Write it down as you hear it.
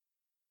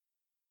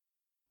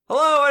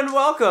Hello and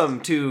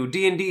welcome to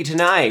D&D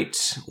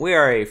Tonight. We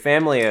are a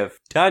family of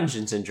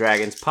Dungeons &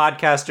 Dragons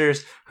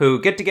podcasters who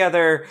get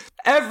together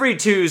every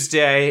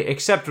Tuesday,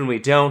 except when we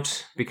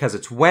don't, because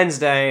it's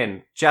Wednesday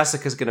and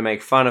Jessica's going to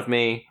make fun of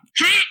me.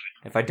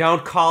 If I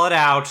don't call it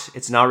out,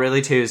 it's not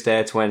really Tuesday,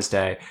 it's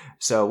Wednesday.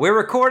 So we're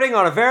recording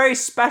on a very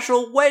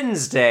special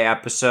Wednesday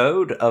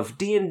episode of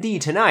D&D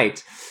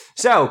Tonight.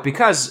 So,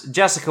 because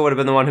Jessica would have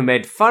been the one who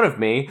made fun of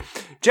me,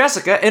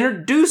 Jessica,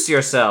 introduce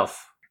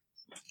yourself.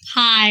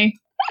 Hi.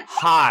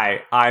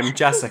 Hi, I'm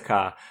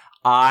Jessica.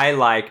 I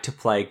like to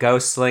play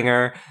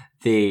Ghostslinger,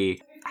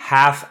 the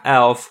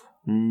half-elf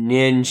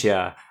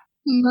ninja.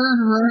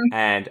 Murderer.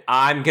 And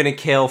I'm gonna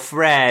kill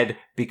Fred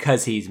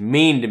because he's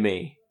mean to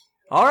me.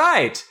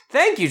 Alright,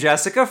 thank you,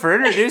 Jessica, for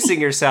introducing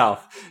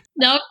yourself.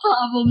 No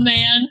problem,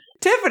 man.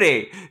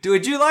 Tiffany,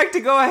 would you like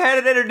to go ahead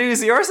and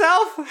introduce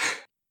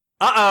yourself?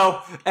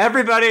 Uh-oh,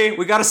 everybody,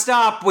 we gotta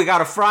stop. We got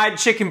a fried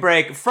chicken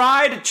break.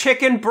 Fried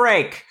chicken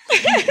break.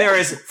 There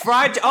is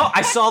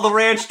I saw the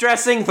ranch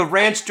dressing. The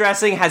ranch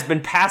dressing has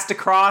been passed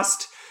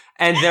across,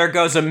 and there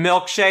goes a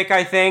milkshake,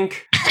 I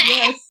think.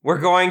 Yes. We're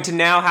going to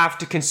now have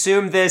to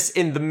consume this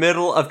in the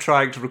middle of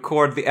trying to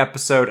record the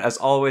episode. As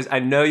always, I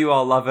know you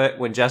all love it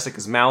when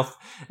Jessica's mouth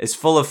is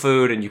full of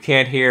food and you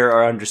can't hear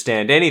or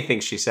understand anything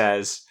she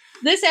says.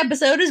 This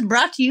episode is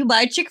brought to you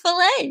by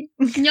Chick-fil-A.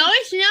 No,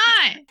 it's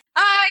not.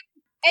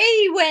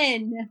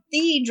 Awen,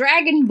 the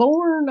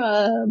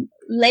dragonborn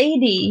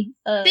lady.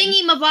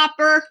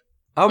 Thingy-mabopper.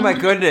 Oh my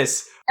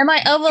goodness. Am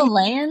I of a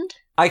land?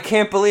 I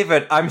can't believe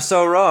it. I'm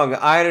so wrong.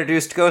 I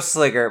introduced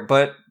Ghostslinger,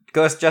 but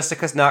Ghost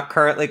Jessica's not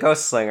currently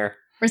Ghostslinger.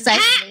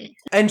 Precisely.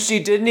 And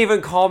she didn't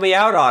even call me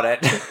out on it.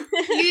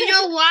 You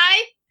know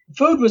why?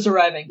 Food was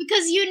arriving.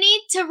 Because you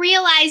need to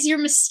realize your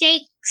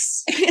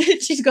mistakes.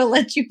 She's gonna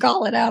let you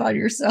call it out on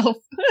yourself.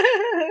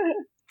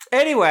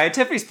 Anyway,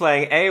 Tiffany's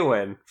playing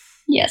Awen.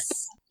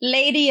 Yes.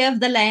 Lady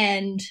of the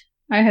land.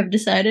 I have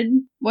decided.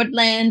 What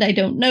land, I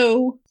don't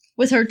know.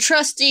 With her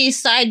trusty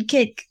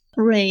sidekick,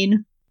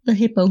 Rain, the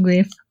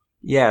hippogriff.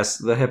 Yes,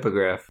 the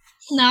hippogriff.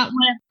 Not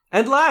what.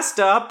 And last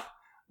up,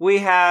 we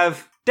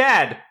have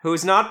Dad,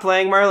 who's not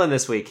playing Merlin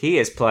this week. He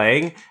is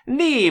playing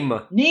Neem.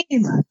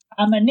 Neem.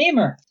 I'm a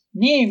Neemer.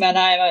 Neem, and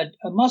I'm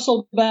a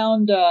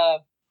muscle-bound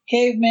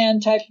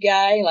caveman type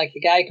guy, like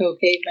the Geico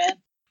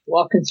caveman,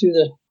 walking through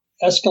the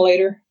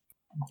escalator,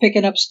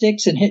 picking up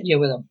sticks and hitting you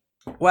with them.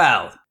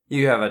 Well,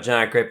 you have a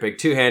giant, great big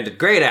two-handed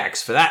great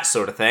axe for that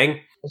sort of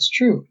thing. That's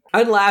true.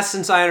 And last,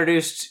 since I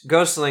introduced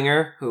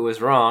Ghostslinger, who was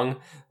wrong,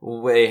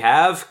 we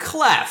have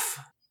Clef.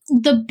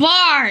 The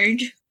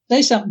bard,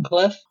 Say something,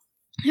 Cliff.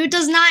 who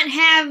does not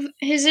have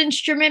his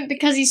instrument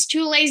because he's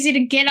too lazy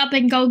to get up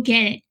and go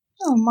get it.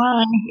 Oh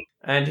my.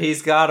 And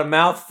he's got a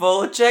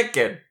mouthful of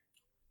chicken.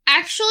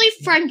 Actually,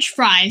 French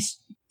fries.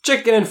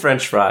 Chicken and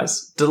French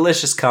fries.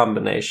 Delicious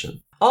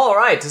combination. All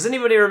right, does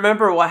anybody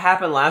remember what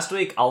happened last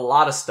week? A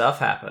lot of stuff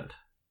happened.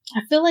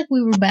 I feel like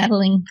we were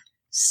battling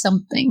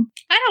something.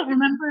 I don't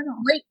remember at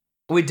all. Wait.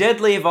 We did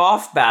leave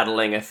off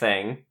battling a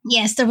thing.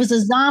 Yes, there was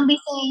a zombie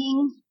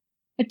thing,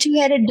 a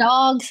two-headed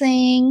dog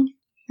thing.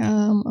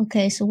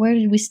 Okay, so where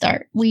did we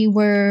start? We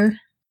were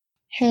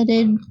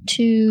headed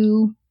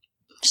to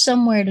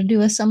somewhere to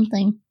do a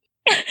something.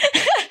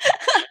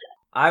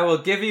 I will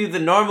give you the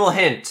normal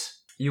hint.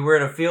 You were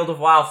in a field of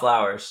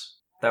wildflowers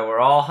that were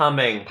all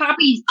humming.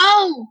 Poppies.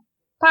 Oh,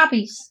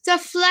 Poppies. the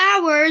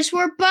flowers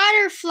were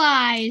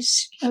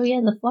butterflies. Oh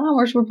yeah, the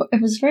flowers were.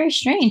 It was very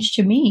strange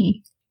to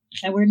me.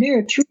 And we're near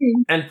a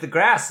tree. And the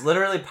grass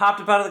literally popped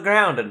up out of the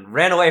ground and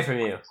ran away from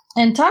you.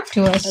 And talked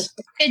to us.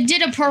 It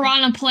did a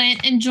piranha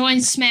plant and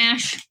joined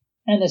Smash.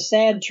 And a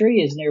sad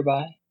tree is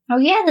nearby. Oh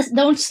yeah,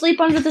 don't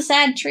sleep under the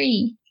sad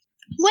tree.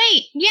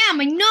 Wait, yeah,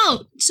 my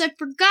notes. I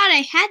forgot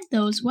I had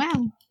those.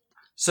 Wow.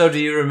 So do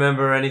you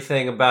remember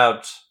anything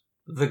about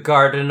the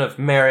Garden of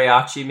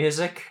Mariachi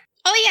Music?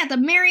 Oh yeah,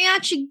 the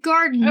mariachi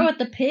garden. Oh, at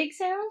the pig's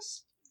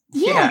house?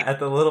 Yeah. At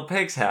the little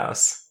pig's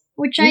house.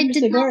 Which I Here's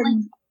did the not like.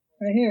 garden.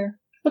 Right here.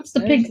 What's the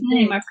There's pig's the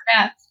name? pig. I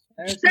forgot.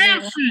 There's the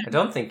garden. I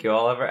don't think you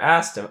all ever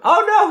asked him.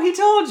 Oh no, he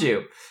told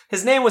you.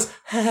 His name was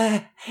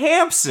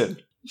Hampson.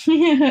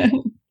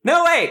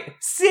 No, wait,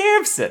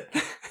 Samson.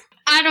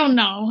 I don't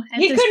know.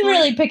 He couldn't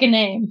really pick a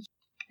name.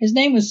 His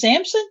name was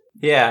Samson?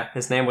 Yeah,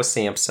 his name was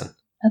Samson.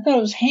 I thought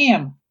it was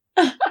Ham.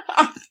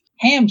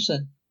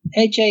 Hamson.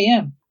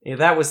 Ham. Yeah,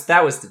 that was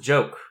the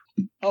joke.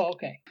 Oh,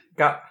 okay.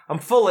 I'm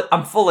full of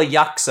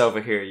yucks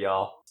over here,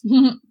 y'all.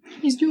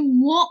 He's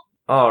doing what?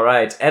 All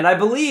right, and I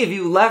believe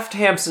you left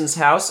Hampson's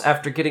house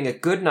after getting a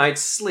good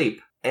night's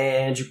sleep,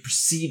 and you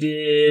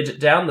proceeded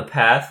down the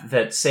path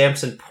that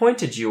Samson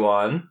pointed you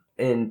on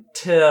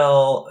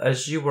until,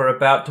 as you were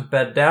about to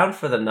bed down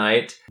for the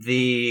night,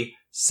 the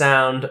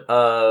sight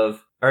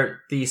of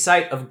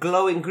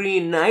glowing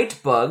green night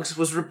bugs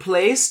was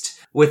replaced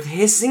with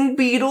hissing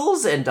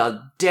beetles and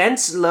a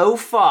dense low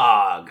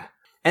fog.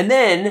 And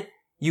then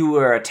you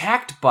were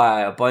attacked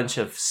by a bunch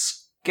of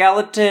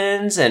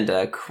skeletons and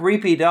a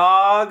creepy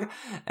dog,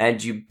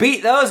 and you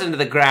beat those into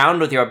the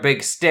ground with your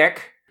big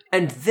stick.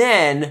 And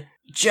then,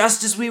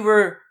 just as we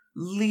were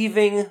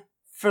leaving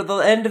for the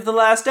end of the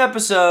last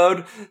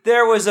episode,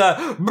 there was a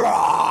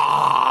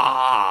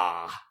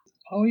brah.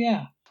 Oh,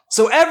 yeah.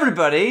 So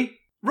everybody,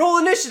 roll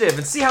initiative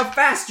and see how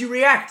fast you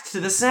react to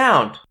the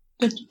sound.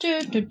 This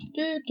is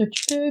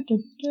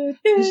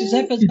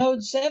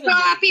episode 7.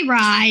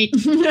 Copyright.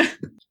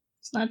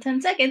 It's not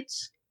 10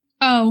 seconds.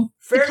 Oh,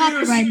 the Fair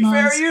copyright use, laws.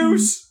 fair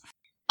use.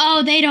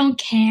 Oh, they don't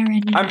care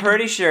anymore. I'm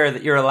pretty sure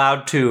that you're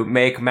allowed to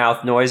make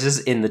mouth noises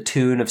in the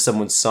tune of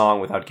someone's song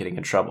without getting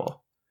in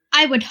trouble.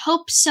 I would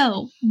hope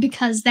so,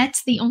 because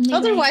that's the only way.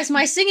 Otherwise,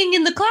 my singing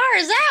in the car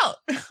is out.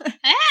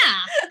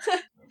 Yeah.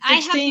 I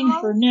 16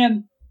 have for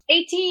Nim.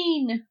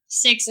 18.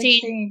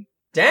 16.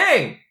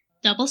 Dang!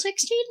 Double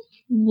 16?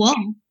 Whoa.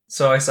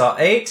 So I saw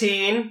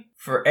 18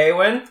 for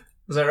Awen.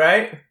 Was that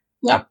right?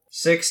 Yep.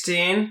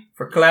 16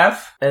 for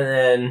Clef. And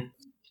then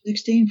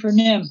 16 for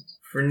Nim.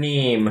 for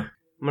Neem. I'm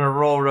gonna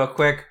roll real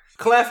quick.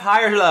 Clef,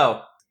 high or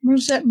low? What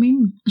does that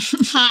mean?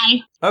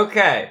 Hi.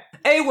 Okay.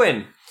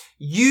 Awen,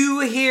 you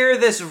hear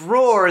this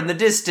roar in the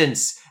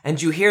distance,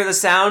 and you hear the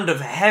sound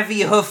of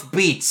heavy hoof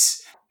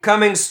beats.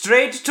 Coming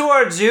straight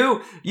towards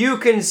you, you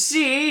can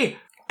see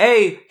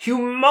a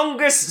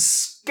humongous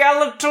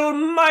skeletal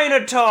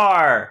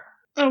minotaur.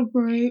 Oh,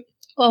 great.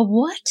 A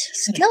what?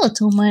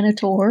 Skeletal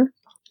Minotaur.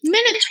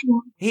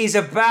 Minotaur. He's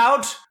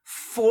about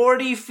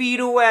 40 feet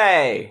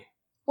away.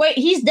 Wait,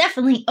 he's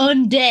definitely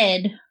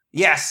undead.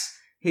 Yes,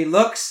 he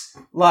looks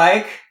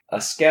like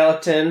a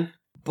skeleton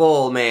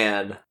bull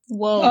man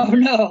Whoa. Oh,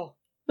 no.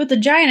 With a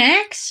giant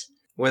axe?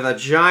 with a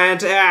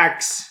giant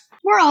axe.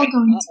 We're all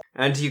going to.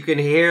 And you can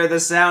hear the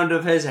sound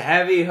of his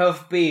heavy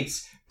hoof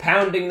beats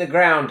pounding the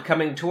ground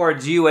coming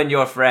towards you and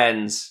your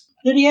friends.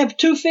 Did he have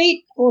 2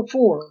 feet or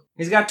 4?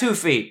 He's got 2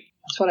 feet.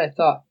 That's what I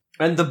thought.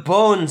 And the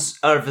bones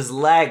of his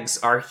legs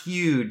are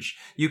huge.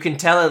 You can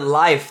tell in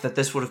life that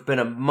this would have been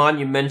a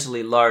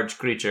monumentally large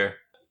creature.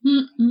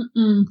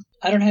 Mm-mm-mm.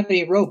 I don't have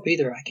any rope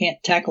either. I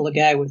can't tackle a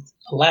guy with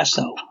a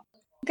lasso.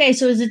 Okay,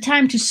 so is it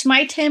time to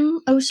smite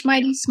him, oh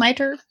smitey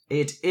smiter?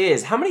 It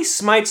is. How many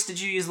smites did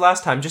you use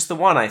last time? Just the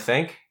one, I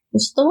think.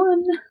 Just the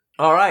one.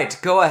 All right,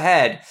 go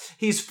ahead.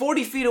 He's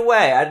 40 feet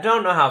away. I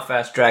don't know how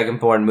fast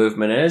Dragonborn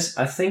movement is.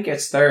 I think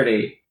it's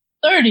 30.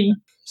 30.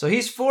 So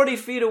he's 40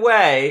 feet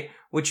away,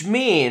 which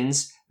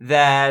means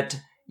that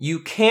you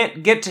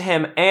can't get to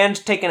him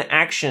and take an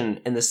action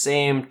in the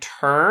same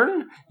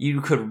turn.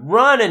 You could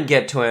run and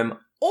get to him,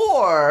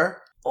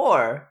 or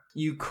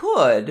you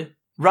could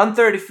run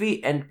 30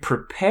 feet and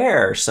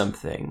prepare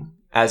something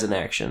as an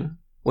action,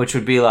 which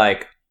would be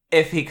like,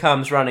 if he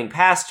comes running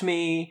past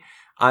me,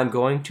 I'm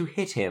going to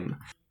hit him.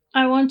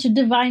 I want to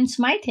divine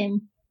smite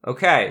him.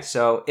 Okay,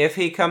 so if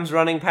he comes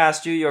running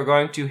past you, you're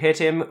going to hit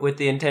him with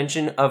the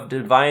intention of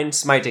divine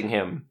smiting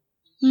him.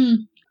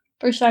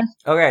 Precise.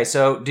 Okay,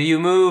 so do you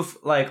move,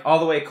 like, all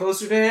the way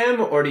closer to him,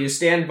 or do you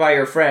stand by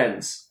your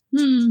friends?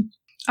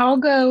 I'll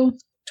go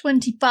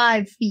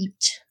 25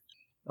 feet.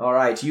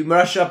 Alright, you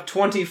rush up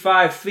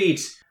 25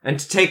 feet and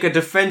take a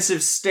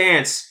defensive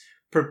stance,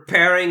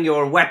 preparing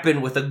your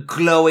weapon with a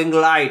glowing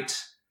light.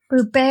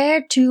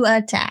 Prepare to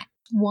attack.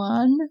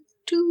 1,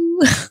 2.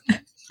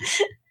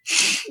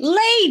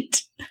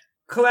 Late!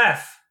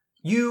 Clef,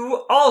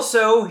 you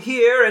also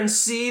hear and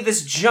see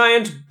this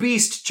giant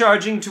beast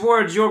charging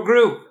towards your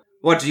group.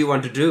 What do you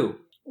want to do?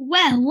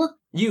 Well,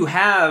 You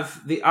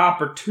have the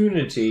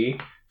opportunity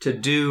to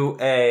do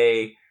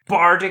a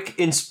bardic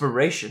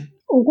inspiration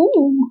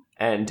Ooh.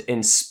 and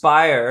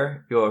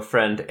inspire your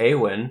friend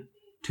Awen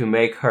to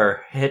make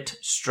her hit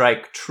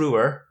strike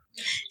truer.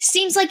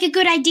 seems like a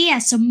good idea,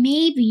 so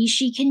maybe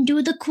she can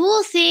do the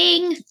cool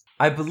thing.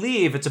 I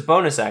believe it's a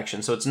bonus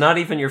action, so it's not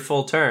even your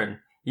full turn.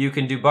 You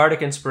can do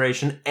bardic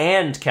inspiration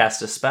and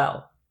cast a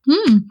spell.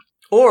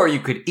 Or you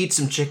could eat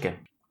some chicken.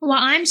 Well,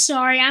 I'm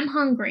sorry, I'm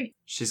hungry.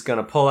 She's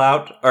gonna pull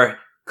out, or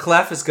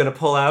Clef is gonna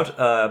pull out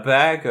a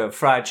bag of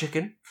fried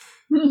chicken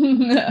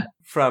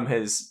from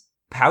his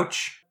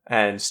pouch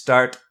and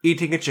start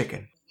eating a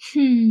chicken.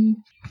 You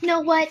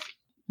know what?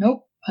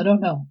 Nope, I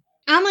don't know.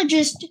 I'ma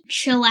just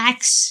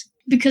chillax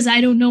because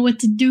I don't know what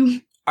to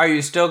do. Are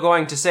you still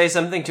going to say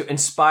something to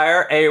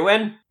inspire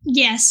Awen?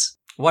 Yes.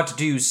 What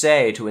do you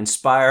say to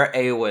inspire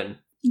Awen?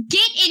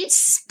 Get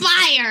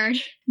inspired!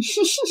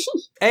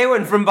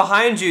 Awen, from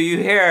behind you, you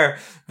hear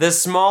the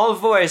small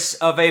voice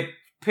of a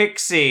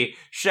pixie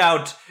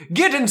shout,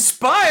 "Get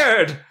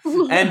inspired!"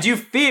 And you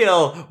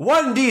feel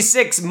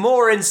 1d6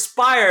 more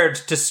inspired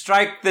to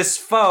strike this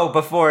foe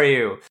before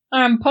you.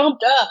 I'm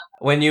pumped up.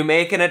 When you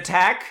make an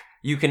attack,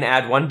 you can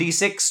add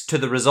 1d6 to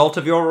the result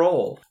of your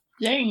roll.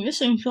 Dang, this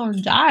thing's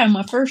gonna die on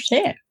my first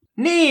hit.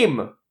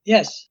 Neem,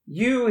 Yes,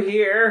 you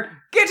hear,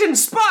 "Get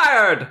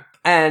inspired!"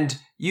 And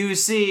you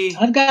see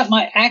I've got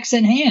my axe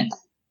in hand.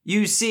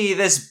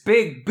 this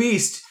big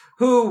beast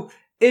who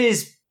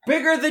is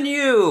bigger than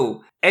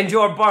you, and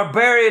your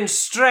barbarian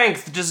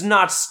strength does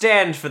not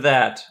stand for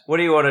that. What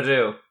do you want to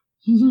do?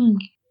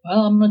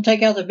 Well, I'm going to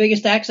take out the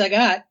biggest axe I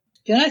got.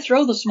 Can I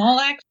throw the small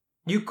axe?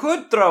 You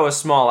could throw a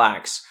small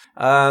axe.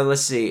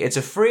 Let's see. It's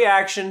a free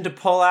action to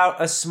pull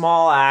out a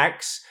small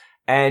axe,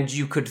 and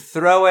you could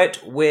throw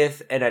it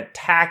with an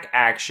attack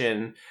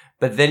action,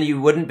 but then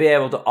you wouldn't be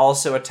able to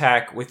also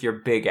attack with your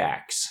big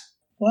axe.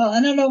 Well,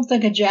 and I don't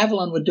think a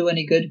javelin would do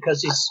any good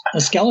because he's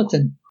a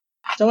skeleton.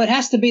 So it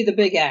has to be the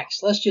big axe.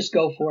 Let's just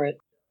go for it.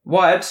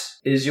 What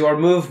is your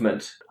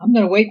movement? I'm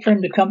going to wait for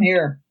him to come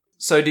here.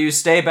 So do you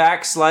stay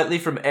back slightly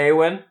from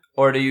Awen,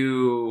 or do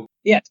you...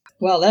 Yes.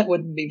 Well, that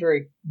wouldn't be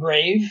very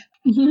brave.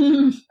 I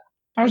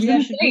was Yeah, going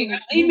I to should say, do-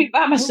 leave me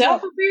by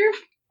myself up here?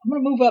 I'm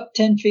going to move up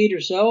 10 feet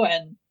or so,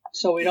 and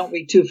so we don't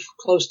be too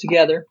close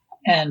together,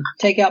 and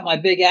take out my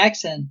big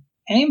axe and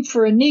aim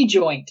for a knee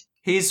joint.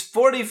 He's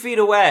 40 feet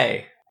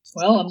away.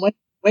 Well, I'm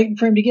waiting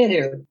for him to get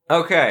here.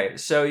 Okay,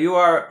 so you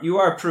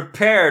are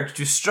prepared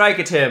to strike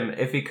at him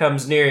if he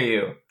comes near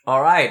you.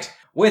 All right.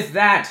 With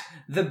that,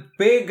 the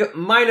big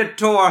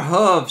Minotaur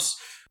hooves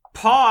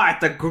paw at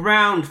the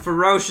ground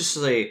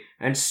ferociously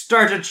and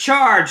start a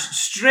charge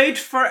straight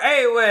for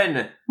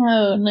Awen.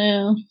 Oh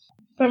no.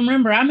 But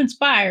remember, I'm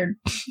inspired.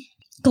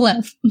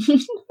 Clef.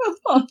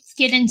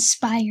 Get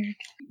inspired.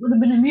 Would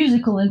have been a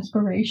musical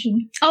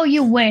inspiration. Oh,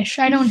 you wish.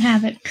 I don't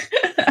have it.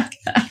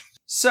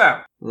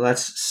 So,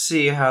 let's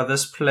see how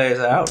this plays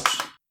out.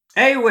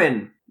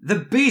 Awen, the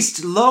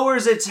beast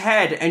lowers its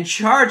head and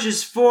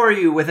charges for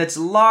you with its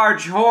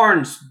large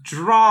horns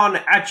drawn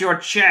at your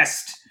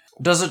chest.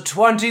 Does a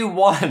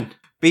 21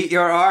 beat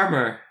your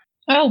armor?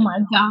 Oh my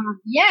god.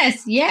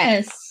 Yes,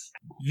 yes.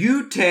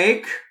 You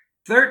take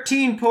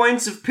 13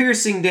 points of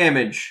piercing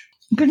damage.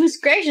 Goodness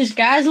gracious,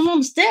 guys, I'm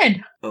almost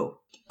dead. Oh.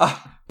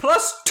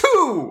 Plus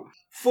 2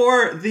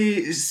 for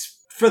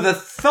the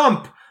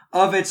thump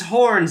of its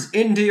horns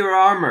into your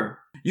armor.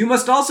 You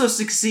must also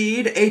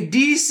succeed a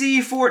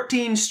DC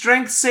 14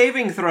 strength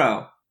saving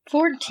throw.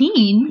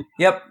 14?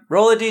 Yep,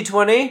 roll a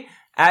d20,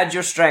 add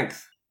your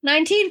strength.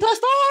 19 plus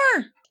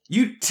 4!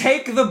 You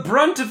take the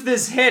brunt of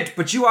this hit,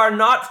 but you are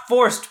not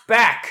forced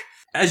back.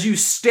 As you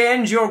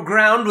stand your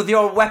ground with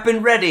your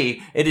weapon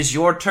ready, it is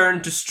your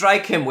turn to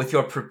strike him with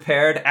your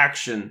prepared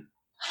action.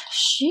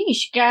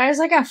 Sheesh, guys,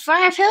 I got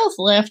 5 health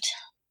left.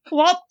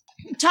 Well,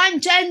 time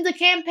to end the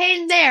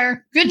campaign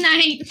there. Good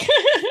night.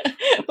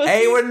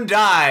 Awen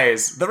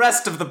dies. The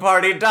rest of the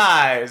party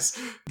dies.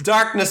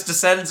 Darkness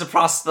descends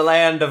across the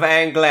land of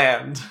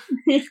Angland.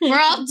 We're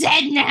all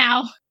dead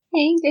now.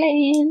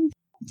 England.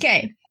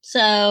 Okay,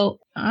 so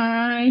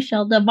I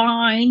shall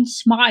divine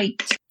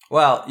smite.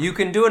 Well, you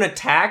can do an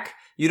attack.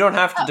 You don't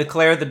have to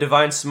declare the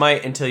divine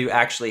smite until you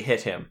actually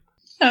hit him.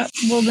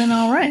 Well then,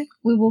 alright.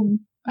 We will,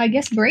 I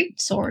guess,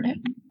 greatsword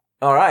him.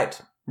 All right.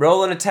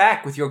 Roll an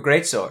attack with your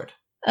greatsword.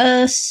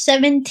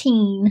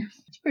 17.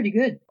 It's pretty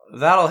good.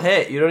 That'll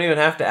hit. You don't even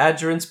have to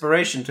add your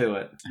inspiration to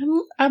it.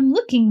 I'm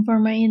looking for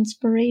my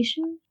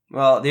inspiration.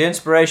 Well, the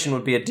inspiration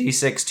would be a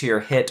d6 to your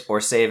hit or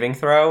saving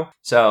throw,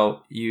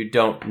 so you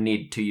don't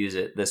need to use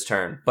it this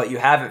turn. But you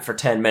have it for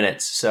 10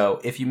 minutes,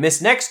 so if you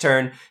miss next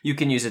turn, you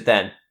can use it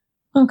then.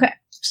 Okay,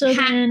 so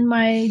Ha. then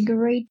my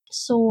great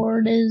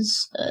sword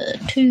is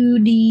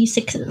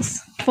 2d6s.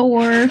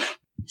 4,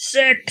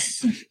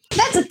 6.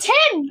 That's a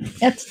 10.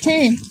 That's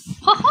 10.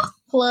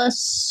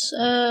 Plus,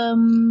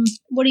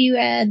 what do you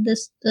add?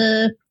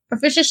 The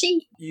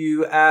proficiency?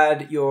 You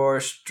add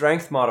your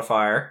strength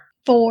modifier,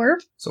 4.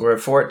 so we're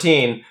at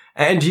 14,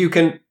 and you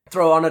can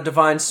throw on a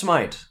divine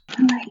smite.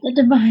 The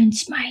divine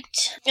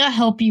smite. I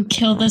hope you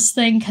kill this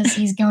thing, because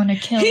he's going to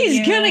kill you.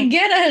 He's gonna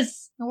get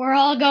us! We're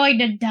all going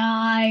to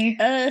die.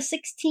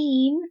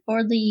 16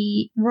 for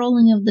the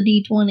rolling of the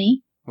d20.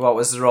 What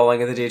was the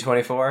rolling of the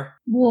d24?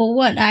 Well,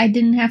 what? I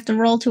didn't have to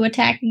roll to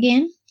attack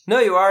again? No,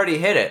 you already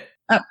hit it.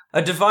 Oh.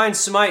 A divine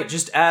smite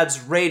just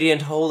adds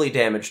radiant holy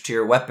damage to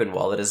your weapon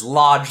while it is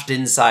lodged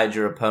inside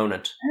your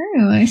opponent.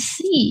 Oh, I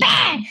see.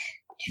 Bad.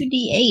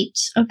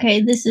 2d8.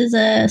 Okay, this is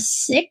a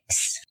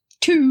 6.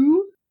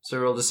 2. So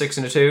we rolled a 6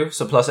 and a 2,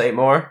 so plus 8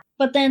 more.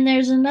 But then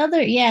there's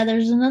another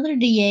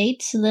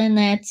d8, so then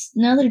that's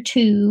another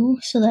 2,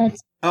 so that's...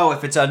 Oh,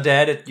 if it's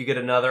undead, you get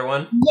another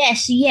one.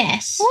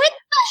 Yes. What?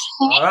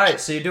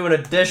 Alright, so you do an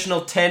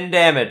additional 10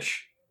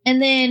 damage.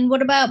 And then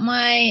what about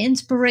my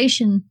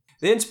inspiration?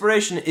 The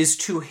inspiration is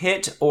to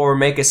hit or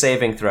make a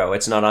saving throw.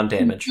 It's not on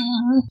damage.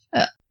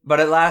 But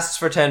it lasts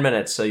for 10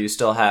 minutes, so you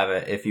still have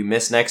it. If you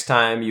miss next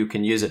time, you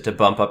can use it to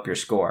bump up your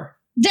score.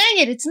 Dang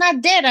it, it's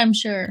not dead, I'm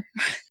sure.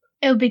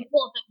 It would be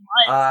cool if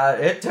it was.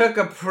 It took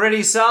a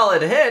pretty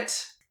solid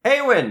hit.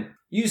 Awen,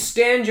 you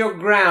stand your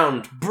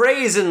ground,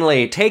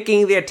 brazenly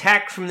taking the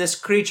attack from this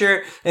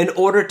creature in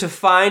order to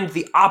find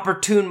the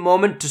opportune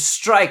moment to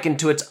strike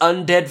into its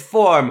undead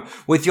form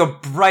with your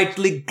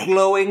brightly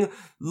glowing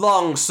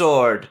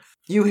longsword.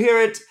 You hear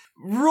it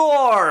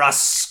roar, a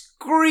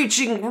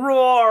screeching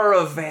roar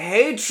of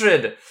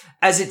hatred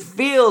as it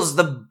feels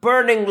the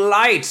burning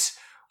light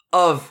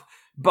of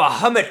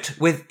Bahamut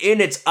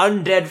within its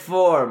undead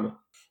form.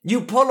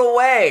 You pull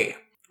away,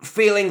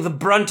 feeling the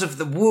brunt of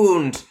the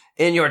wound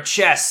in your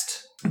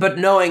chest, but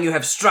knowing you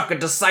have struck a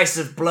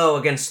decisive blow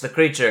against the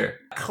creature.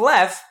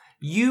 Clef,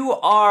 you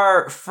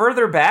are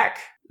further back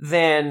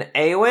than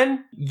Awen.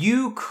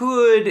 You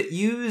could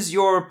use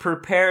your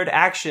prepared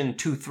action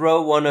to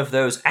throw one of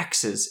those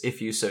axes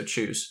if you so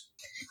choose.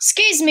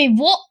 Excuse me,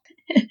 what?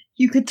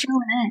 You could throw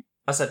an axe.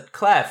 I said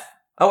Clef.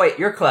 Oh wait,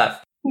 you're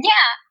Clef. Yeah.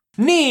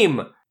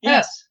 Neem!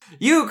 Yes.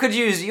 You could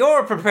use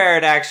your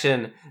prepared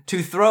action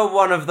to throw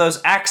one of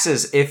those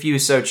axes if you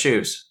so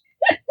choose.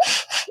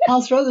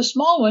 I'll throw the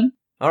small one.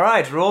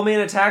 Alright, roll me an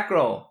attack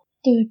roll.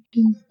 10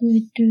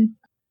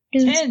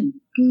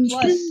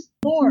 plus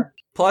 4.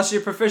 Plus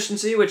your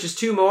proficiency, which is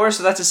 2 more,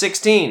 so that's a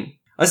 16.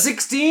 A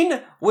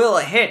 16 will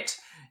hit.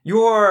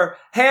 Your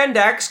hand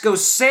axe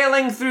goes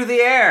sailing through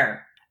the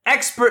air,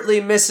 expertly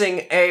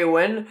missing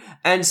Awen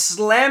and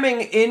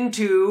slamming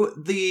into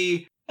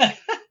the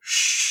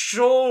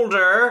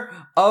shoulder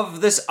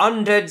of this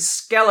undead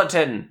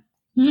skeleton.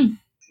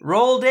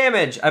 Roll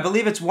damage. I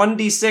believe it's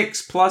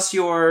 1d6 plus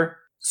your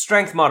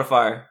strength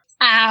modifier.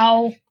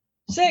 Ow.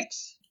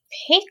 6.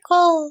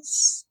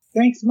 Pickles.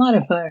 Strength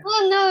modifier.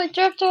 Oh no, it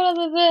dropped out of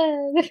the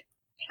bed.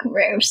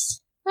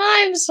 Gross.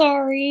 I'm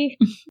sorry.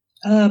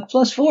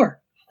 Plus 4.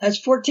 That's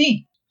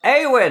 14.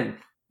 Awen,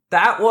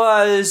 that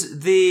was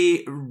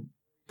the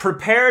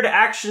prepared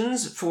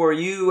actions for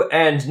you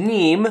and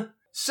Neem.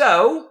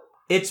 So,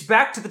 it's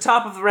back to the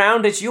top of the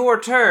round. It's your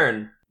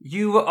turn.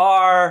 You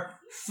are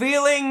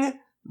feeling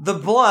the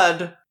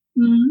blood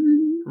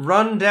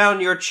run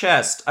down your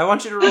chest. I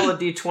want you to roll a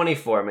d20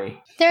 for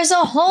me. There's a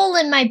hole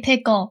in my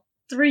pickle.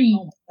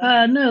 3.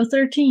 No,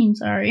 13,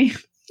 sorry.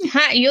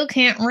 Ha, you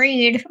can't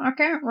read. I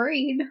can't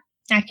read.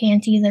 I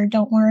can't either,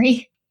 don't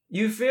worry.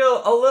 You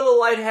feel a little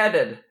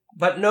lightheaded,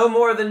 but no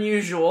more than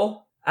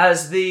usual,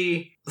 as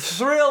the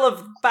thrill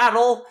of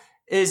battle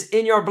is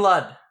in your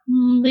blood.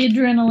 The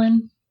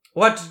adrenaline.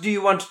 What do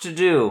you want to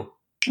do?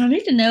 I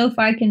need to know if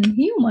I can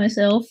heal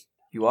myself.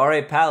 You are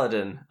a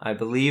paladin. I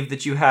believe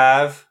that you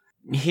have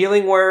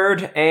healing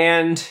word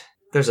and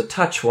there's a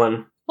touch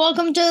one.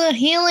 Welcome to the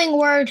Healing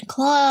Word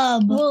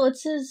Club. Well, it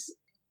says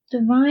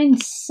divine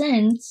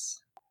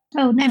sense.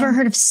 Oh, no. Ever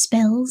heard of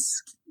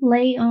spells?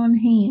 Lay on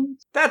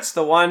hands. That's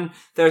the one.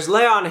 There's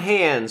lay on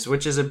hands,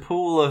 which is a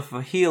pool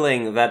of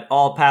healing that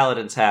all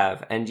paladins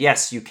have. And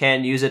yes, you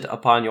can use it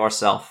upon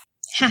yourself.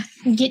 Ha,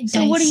 get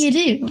So what do you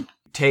do?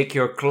 Take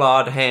your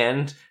clawed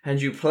hand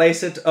and you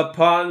place it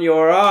upon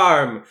your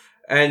arm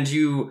and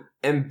you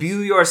imbue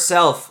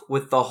yourself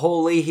with the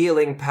holy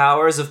healing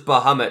powers of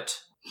Bahamut.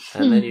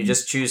 And then you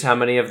just choose how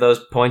many of those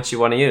points you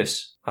want to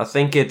use. I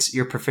think it's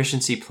your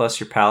proficiency plus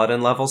your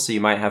paladin level, so you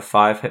might have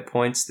 5 hit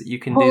points that you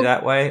can do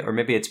that way, or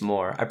maybe it's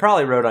more. I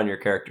probably wrote on your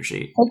character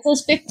sheet. It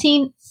says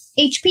 15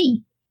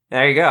 HP.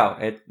 There you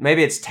go.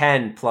 Maybe it's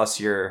 10 plus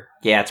your...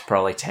 Yeah, it's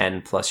probably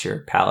 10 plus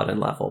your paladin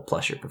level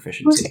plus your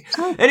proficiency.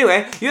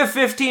 Anyway, you have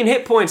 15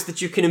 hit points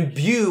that you can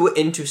imbue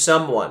into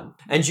someone.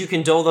 And you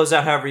can dole those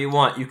out however you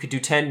want. You could do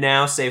 10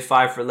 now, save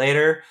 5 for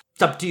later.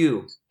 It's up to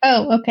you.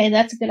 Oh, okay,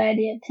 that's a good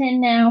idea.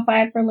 10 now,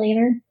 5 for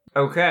later.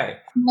 Okay.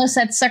 Unless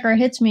that sucker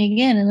hits me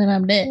again and then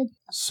I'm dead.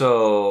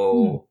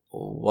 So,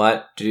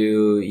 what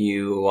do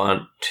you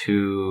want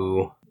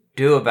to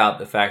do about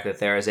the fact that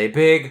there is a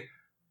big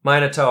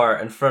Minotaur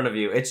in front of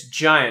you? It's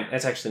giant.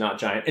 It's actually not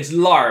giant. It's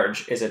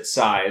large is its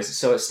size.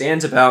 So it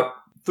stands about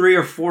 3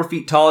 or 4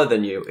 feet taller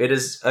than you. It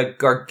is a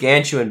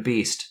gargantuan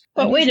beast.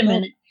 But wait a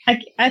minute.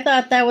 I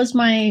thought that was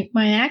my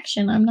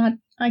action.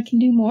 I can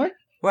do more?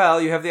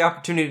 Well, you have the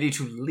opportunity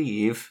to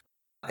leave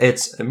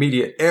its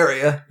immediate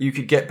area. You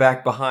could get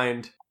back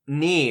behind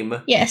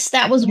Neem. Yes,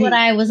 that was what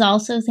I was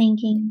also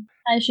thinking.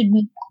 I should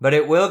move. But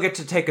it will get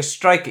to take a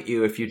strike at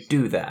you if you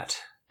do that.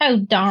 Oh,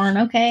 darn,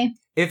 okay.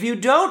 If you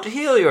don't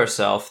heal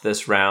yourself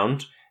this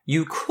round,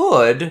 you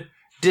could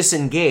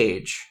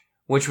disengage,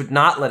 which would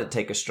not let it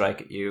take a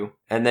strike at you,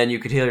 and then you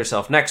could heal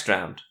yourself next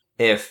round.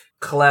 If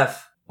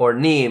Clef or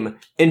Neem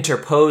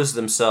interpose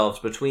themselves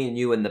between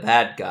you and the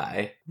bad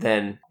guy,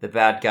 then the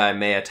bad guy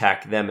may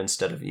attack them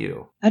instead of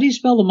you. How do you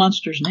spell the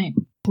monster's name?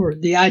 Or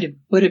the item,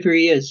 whatever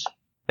he is?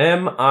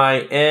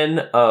 Minotaur.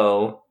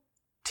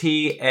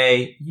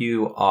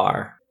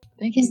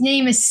 His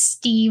name is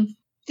Steve.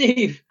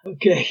 Steve.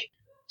 Okay.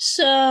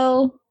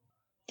 So,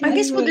 I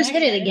guess we'll just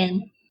hit it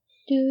again.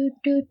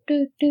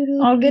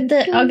 I'll get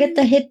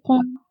the hit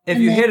point. If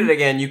you hit it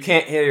again, you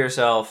can't heal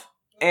yourself,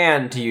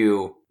 and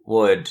you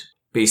would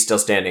be still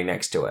standing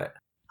next to it.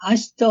 I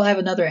still have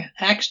another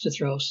axe to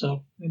throw,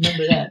 so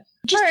remember that.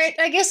 Alright,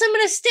 I guess I'm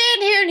gonna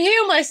stand here and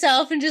heal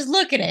myself and just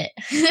look at it.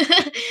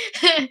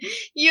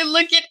 You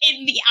look it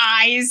in the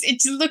eyes.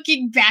 It's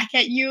looking back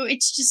at you.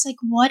 It's just like,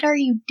 what are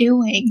you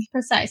doing?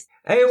 Precise.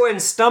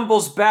 Eowyn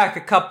stumbles back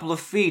a couple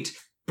of feet.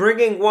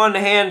 Bringing one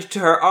hand to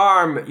her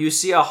arm, you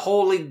see a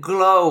holy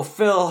glow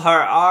fill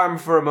her arm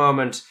for a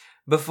moment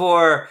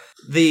before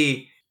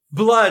the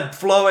blood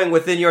flowing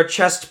within your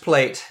chest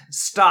plate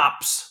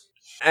stops.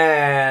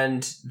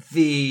 And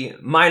the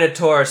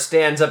Minotaur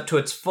stands up to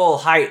its full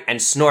height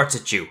and snorts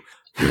at you.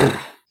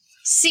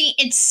 See,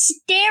 it's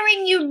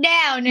staring you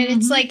down, and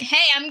it's like,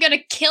 hey, I'm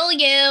gonna kill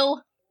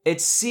you. It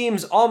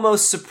seems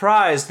almost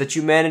surprised that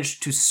you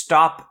managed to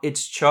stop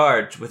its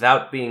charge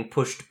without being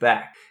pushed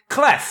back.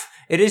 Clef,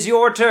 it is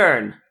your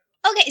turn.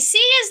 Okay,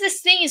 seeing as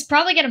this thing is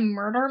probably gonna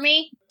murder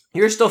me.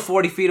 You're still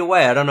 40 feet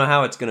away. I don't know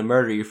how it's going to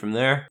murder you from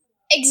there.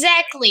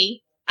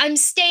 Exactly. I'm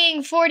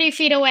staying 40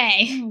 feet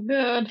away. Oh,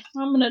 good.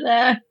 I'm gonna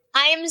die.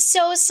 I am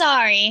so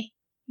sorry,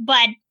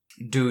 but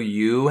Do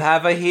you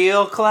have a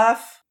heal,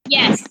 Clef?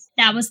 yes,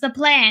 that was the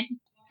plan.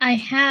 I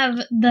have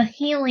the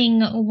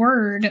healing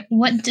word.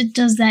 What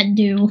does that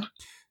do?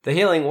 The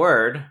healing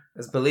word,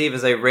 I believe,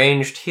 is a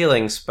ranged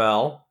healing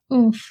spell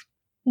Oof.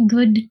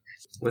 Good.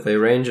 with a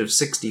range of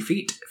 60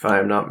 feet, if I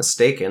am not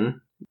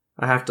mistaken.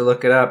 I have to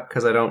look it up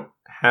because I don't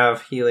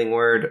have healing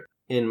word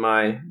in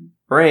my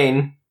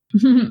brain.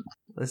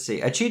 Let's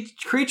see. A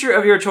creature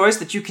of your choice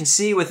that you can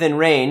see within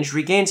range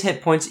regains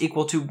hit points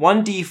equal to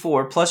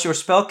 1d4 plus your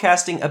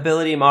spellcasting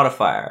ability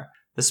modifier.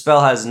 The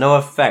spell has no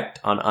effect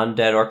on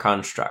undead or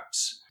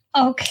constructs.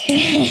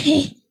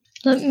 Okay.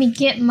 Let me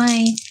get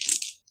my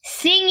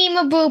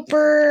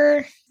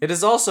thingy-ma-booper. It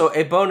is also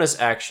a bonus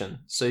action,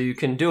 so you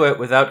can do it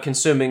without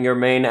consuming your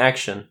main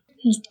action.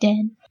 He's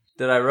dead.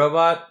 Did I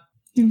robot?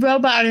 You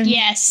roboting.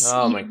 Yes,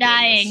 Oh my you're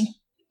dying. goodness.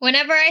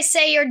 Whenever I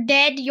say you're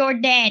dead, you're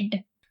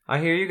dead. I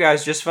hear you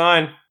guys just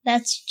fine.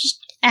 That's just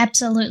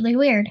absolutely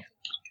weird.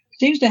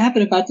 Seems to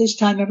happen about this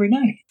time every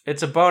night.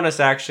 It's a bonus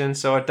action,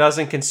 so it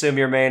doesn't consume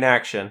your main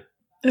action.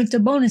 It's a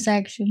bonus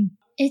action.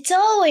 It's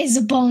always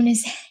a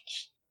bonus.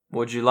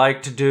 Would you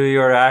like to do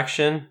your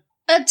action?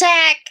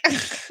 Attack!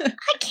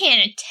 I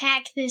can't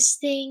attack this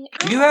thing.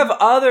 You have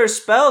other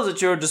spells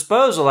at your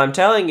disposal. I'm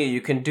telling you,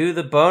 you can do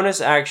the bonus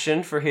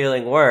action for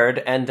Healing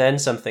Word and then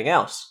something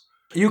else.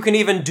 You can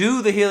even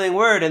do the Healing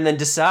Word and then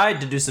decide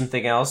to do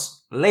something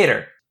else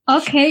later.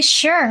 Okay,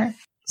 sure.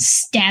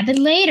 Stab it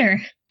later.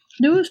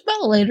 Do a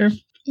spell later.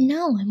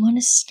 No, I want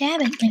to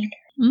stab it later.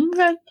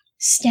 Okay.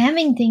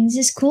 Stabbing things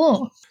is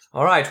cool.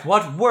 All right,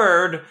 what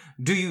word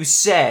do you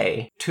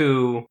say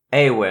to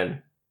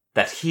Awen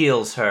that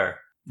heals her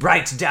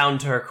right down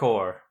to her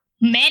core?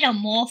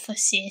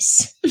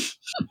 Metamorphosis.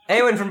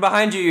 Awen, from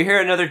behind you, you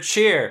hear another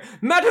cheer.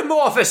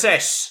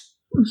 Metamorphosis!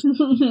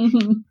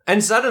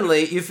 And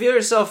suddenly, you feel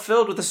yourself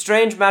filled with a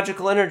strange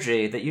magical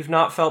energy that you've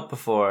not felt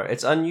before.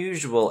 It's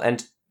unusual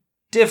and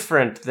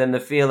different than the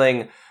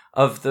feeling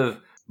of the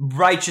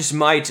righteous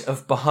might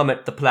of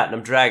Bahamut the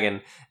Platinum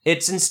Dragon.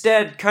 It's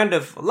instead kind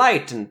of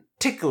light and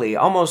tickly,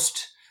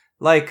 almost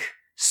like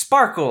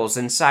sparkles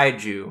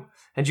inside you,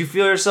 and you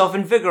feel yourself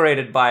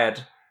invigorated by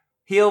it.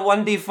 Heal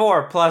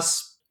 1d4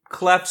 plus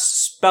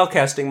Clef's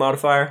spellcasting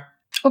modifier.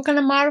 What kind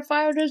of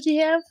modifier does he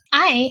have?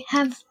 I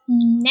have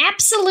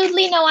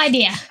absolutely no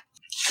idea.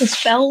 The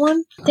spell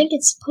one? I think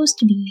it's supposed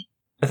to be.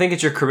 I think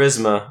it's your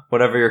charisma,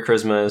 whatever your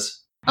charisma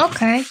is.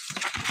 Okay.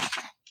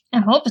 I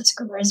hope it's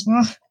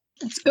charisma.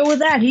 Let's go with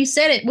that. He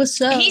said it was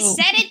so. He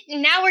said it,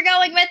 and now we're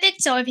going with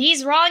it, so if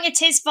he's wrong, it's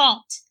his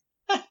fault.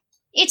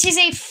 It is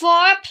a 4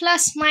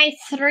 plus my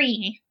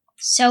 3.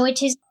 So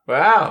it is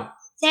Wow.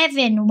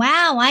 7.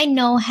 Wow, I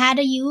know how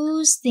to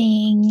use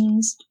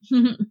things.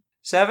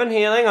 7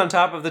 healing on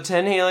top of the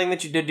 10 healing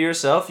that you did to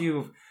yourself.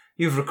 You've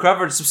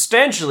recovered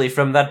substantially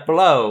from that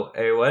blow,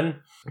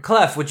 Awen.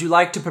 Clef, would you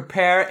like to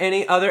prepare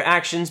any other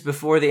actions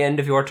before the end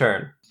of your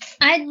turn?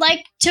 I'd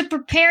like to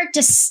prepare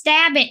to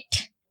stab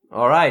it.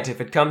 All right, if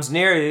it comes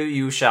near you,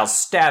 you shall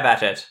stab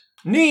at it.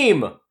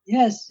 Neem!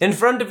 Yes. In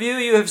front of you,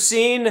 you have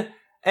seen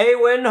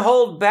Awen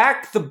hold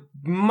back the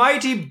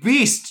mighty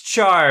beast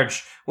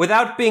charge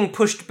without being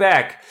pushed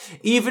back.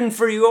 Even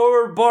for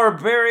your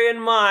barbarian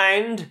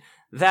mind,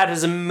 that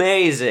is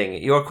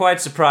amazing. You're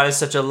quite surprised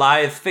such a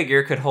lithe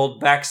figure could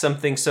hold back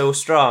something so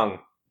strong.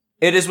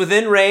 It is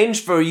within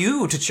range for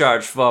you to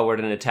charge forward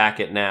and attack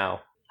it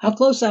now. How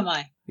close am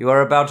I? You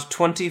are about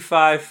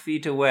 25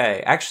 feet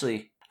away.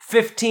 Actually,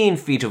 15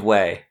 feet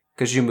away,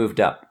 because you moved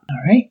up.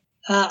 All right.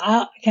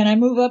 Can I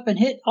move up and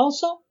hit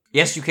also?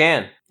 Yes, you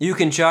can. You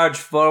can charge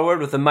forward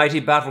with a mighty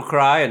battle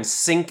cry and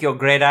sink your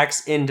great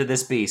axe into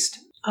this beast.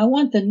 I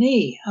want the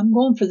knee. I'm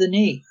going for the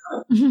knee.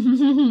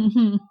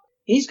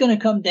 He's going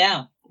to come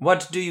down.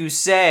 What do you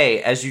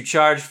say as you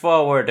charge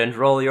forward and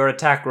roll your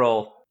attack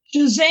roll?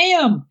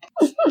 Shazam!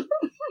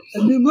 A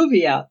new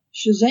movie out.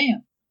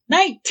 Shazam.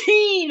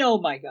 19! Oh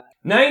my god.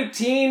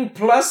 19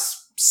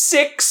 plus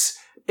 6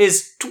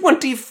 is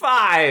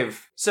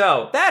 25.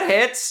 So, that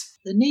hits.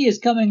 The knee is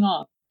coming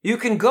off. You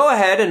can go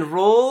ahead and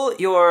roll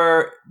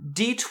your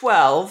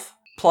d12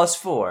 plus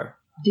 4.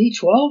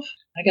 D12?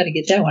 I got to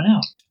get that one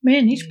out.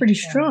 Man, he's pretty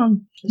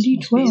strong. This must be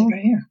it D12.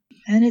 right here.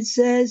 And it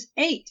says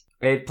 8.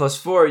 8 plus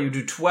 4, you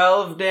do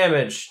 12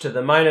 damage to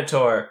the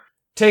Minotaur.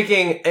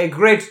 Taking a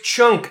great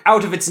chunk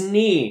out of its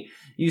knee,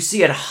 you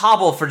see it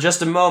hobble for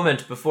just a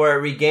moment before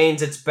it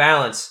regains its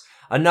balance.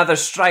 Another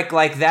strike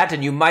like that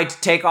and you might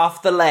take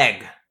off the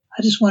leg.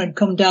 I just wanted to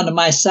come down to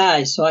my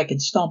size so I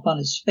could stomp on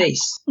his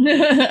face.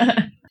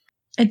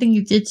 I think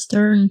it's its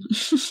turn.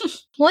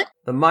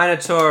 The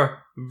Minotaur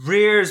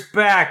rears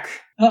back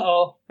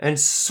Uh-oh. and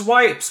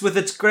swipes with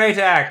its great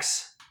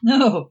axe.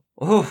 No.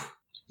 Oof.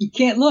 You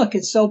can't look.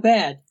 It's so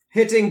bad.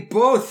 Hitting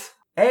both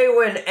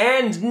Awen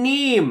and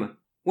Neem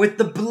with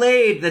the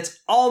blade that's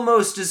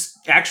almost as...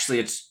 Actually,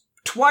 it's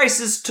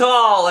twice as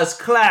tall as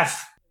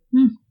Clef.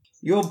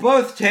 You'll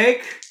both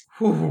take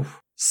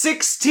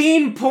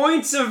 16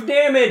 points of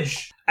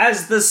damage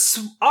as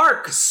the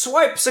arc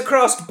swipes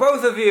across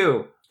both of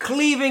you,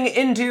 cleaving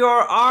into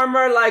your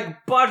armor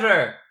like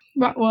butter.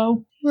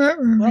 Whoa.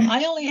 Well,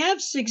 I only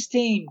have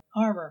 16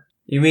 armor.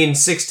 You mean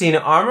 16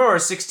 armor or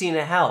 16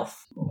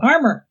 health?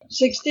 Armor,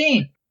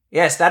 16.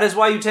 Yes, that is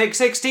why you take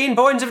 16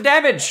 points of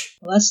damage.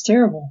 Well, that's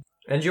terrible.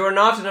 And you are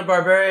not in a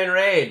barbarian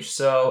rage,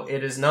 so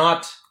it is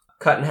not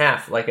cut in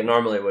half like it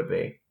normally would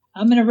be.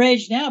 I'm in a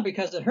rage now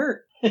because it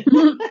hurt.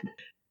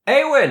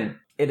 Awen,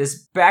 it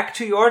is back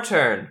to your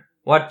turn.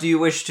 What do you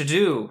wish to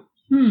do?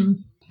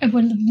 I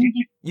wouldn't.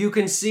 You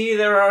can see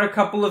there are a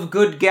couple of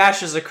good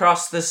gashes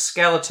across this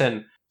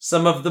skeleton.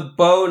 Some of the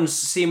bones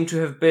seem to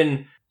have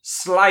been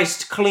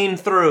sliced clean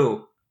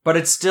through, but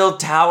it still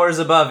towers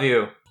above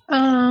you.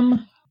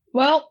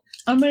 Well,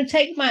 I'm gonna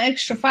take my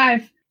extra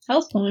 5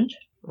 health points.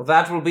 Well,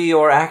 that will be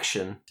your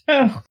action.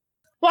 Oh.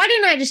 Why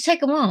didn't I just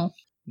take them all?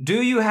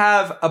 Do you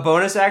have a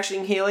bonus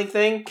action healing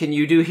thing? Can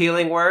you do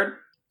healing word?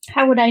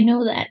 How would I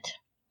know that?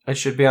 It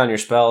should be on your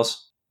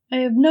spells. I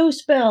have no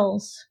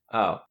spells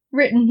Oh.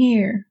 written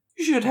here.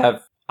 You should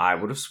have... I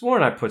would have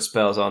sworn I put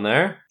spells on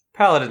there.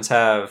 Paladins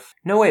have...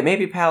 No, wait,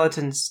 maybe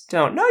paladins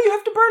don't. No, you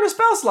have to burn a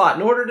spell slot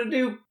in order to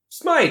do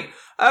smite.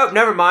 Oh,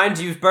 never mind.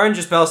 You've burned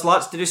your spell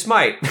slots to do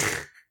smite.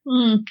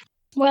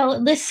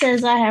 Well, this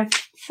says I have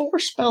 4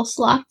 spell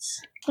slots,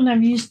 and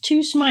I've used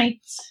 2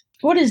 smites.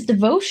 What is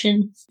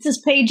devotion? This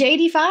is page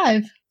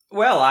 85.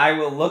 Well, I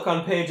will look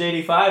on page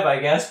 85, I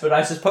guess, but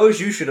I suppose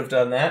you should have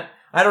done that.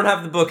 I don't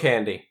have the book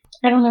handy.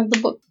 I don't have the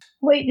book.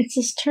 Wait, it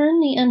says turn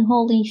the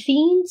unholy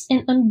fiends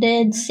and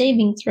undead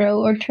saving throw,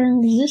 or turn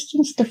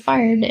resistance to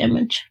fire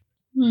damage.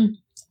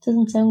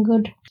 Doesn't sound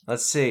good.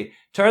 Let's see.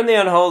 Turn the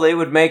Unholy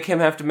would make him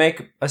have to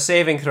make a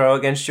saving throw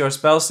against your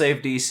spell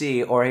save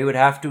DC, or he would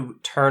have to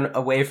turn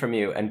away from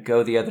you and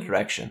go the other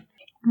direction.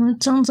 Well,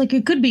 it sounds like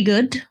it could be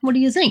good. What do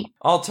you think?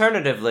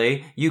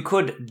 Alternatively, you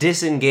could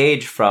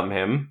disengage from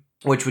him,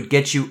 which would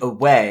get you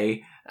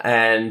away,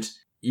 and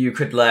you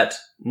could let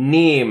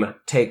Neem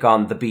take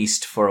on the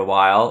beast for a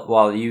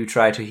while you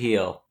try to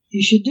heal.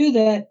 You should do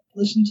that.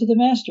 Listen to the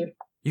master.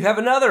 You have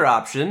another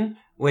option,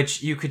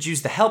 which you could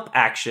use the help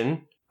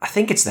action. I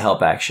think it's the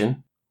help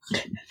action.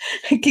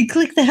 I can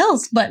click the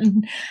health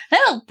button.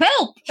 Help!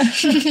 Help!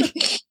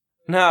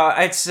 No,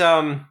 it's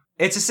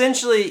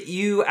essentially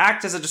you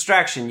act as a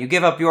distraction. You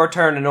give up your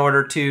turn in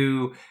order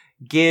to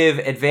give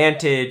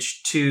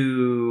advantage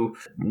to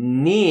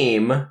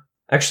Neem.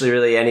 Actually,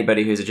 really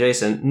anybody who's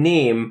adjacent.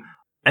 Neem.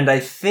 And I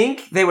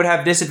think they would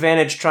have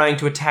disadvantage trying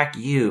to attack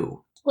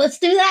you. Let's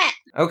do that!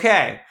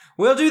 Okay,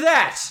 we'll do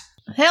that!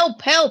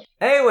 Help! Help!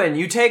 Awen,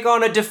 you take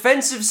on a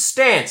defensive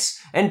stance,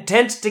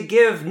 intent to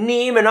give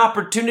Neem an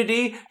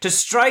opportunity to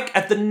strike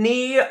at the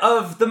knee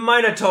of the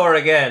Minotaur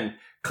again.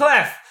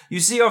 Clef, you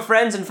see your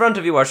friends in front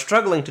of you are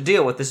struggling to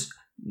deal with this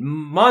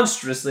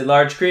monstrously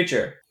large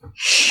creature.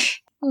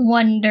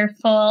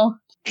 Wonderful.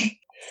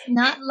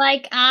 Not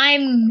like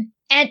I'm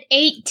at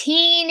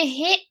 18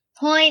 hit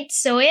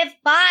points, so if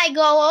I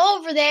go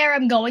over there,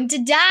 I'm going to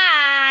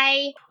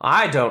die.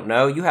 I don't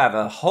know. You have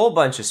a whole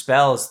bunch of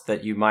spells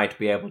that you might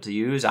be able to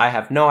use. I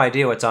have no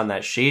idea what's on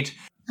that sheet.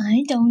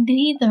 I don't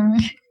either.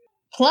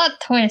 Plot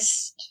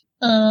twist.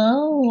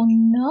 Oh,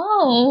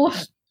 no.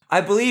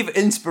 I believe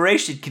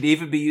inspiration can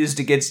even be used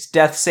against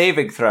death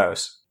saving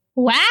throws.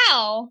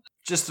 Wow.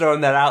 Just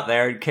throwing that out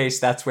there in case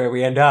that's where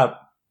we end up.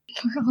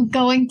 We're all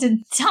going to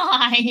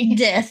die.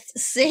 Death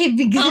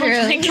saving throws.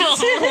 Oh my god.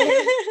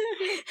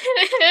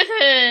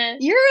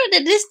 You're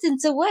at a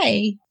distance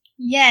away.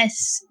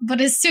 Yes, but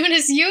as soon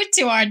as you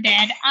two are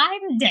dead,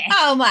 I'm dead.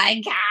 Oh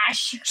my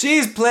gosh.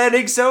 She's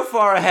planning so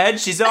far ahead,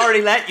 she's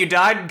already let you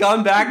die and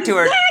gone back to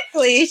her...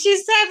 Exactly.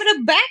 She's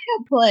having a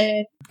backup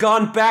plan.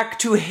 Gone back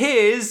to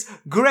his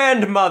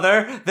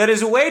grandmother that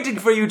is waiting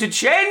for you to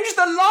change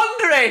the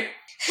laundry!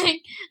 I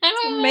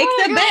don't Make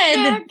the wanna go bed.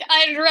 back.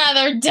 I'd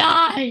rather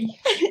die.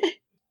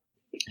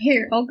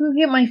 Here, I'll go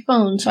get my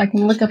phone so I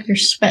can look up your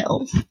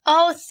spells.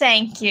 Oh,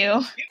 thank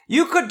you.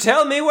 You could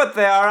tell me what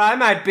they are, I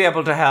might be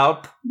able to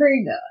help. There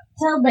you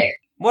go. Tell there.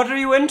 What are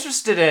you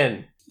interested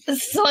in?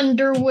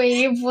 Thunder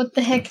wave, what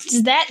the heck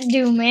does that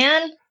do,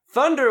 man?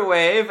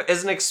 Thunderwave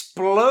is an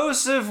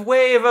explosive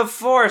wave of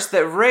force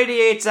that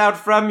radiates out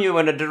from you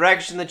in a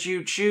direction that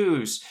you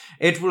choose.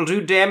 It will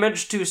do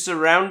damage to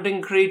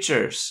surrounding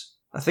creatures.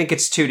 I think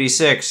it's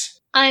 2d6.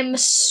 I'm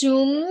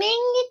assuming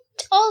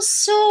it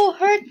also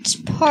hurts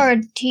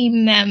party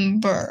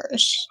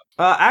members.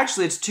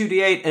 Actually, it's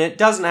 2d8, and it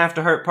doesn't have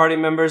to hurt party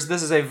members.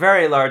 This is a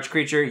very large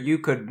creature. You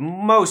could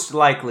most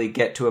likely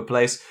get to a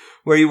place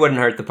where you wouldn't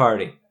hurt the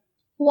party.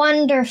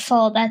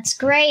 Wonderful, that's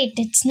great.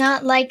 It's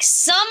not like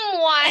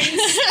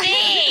someone's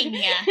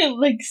thing.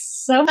 Like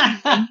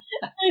someone.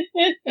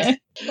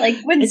 Like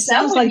when It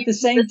sounds like the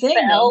same thing,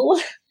 though.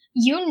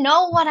 You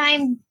know what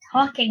I'm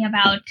talking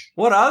about.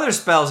 What other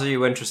spells are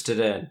you interested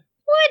in?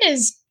 What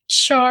does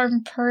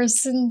Charm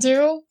Person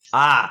do?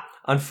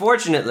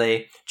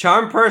 Unfortunately,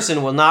 Charm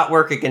Person will not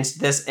work against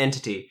this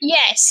entity.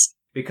 Yes.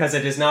 because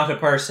it is not a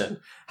person.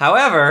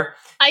 However,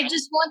 I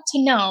just want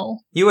to know.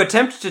 you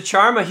attempt to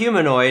charm a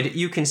humanoid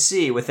you can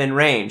see within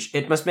range.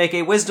 It must make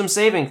a wisdom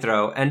saving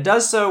throw, and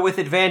does so with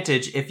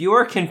advantage if you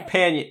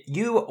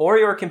or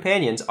your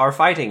companions are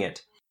fighting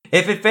it.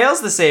 If it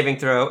fails the saving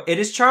throw, it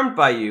is charmed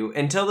by you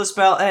until the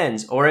spell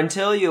ends, or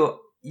until you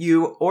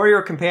or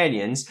your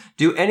companions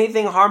do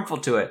anything harmful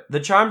to it. The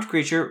charmed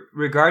creature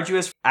regards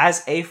you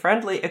as a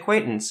friendly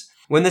acquaintance.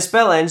 When the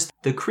spell ends,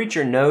 the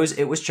creature knows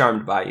it was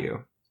charmed by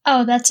you.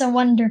 Oh, that's a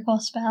wonderful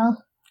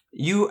spell.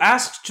 You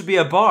asked to be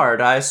a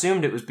bard. I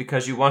assumed it was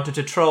because you wanted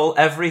to troll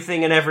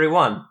everything and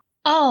everyone.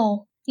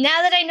 Oh,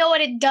 now that I know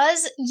what it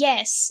does,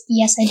 yes.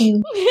 Yes, I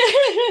do.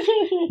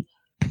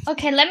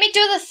 Okay, let me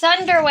do the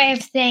thunder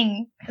wave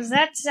thing, because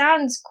that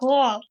sounds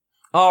cool.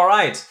 All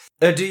right.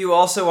 Do you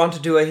also want to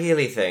do a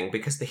Healy thing?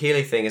 Because the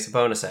Healy thing is a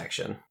bonus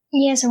action.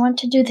 Yes, I want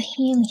to do the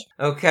healing.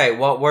 Okay,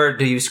 what word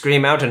do you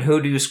scream out and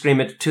who do you scream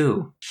it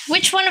to?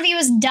 Which one of you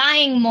is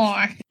dying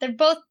more? They're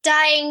both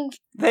dying.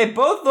 They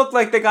both look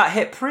like they got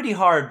hit pretty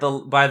hard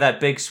by that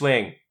big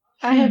swing.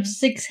 I have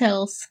 6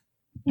 health.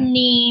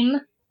 Neem.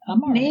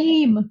 I'm all right.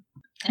 Name.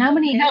 How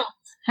many Okay. health?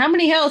 How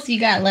many health you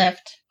got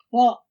left?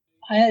 Well,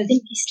 I had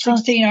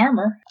 16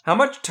 armor, How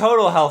much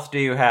total health do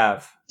you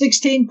have?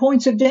 16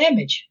 points of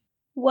damage,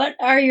 What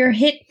are your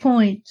hit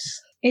points?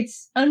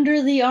 It's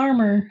under the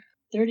armor.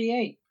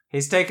 38.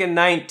 He's taken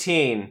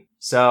 19,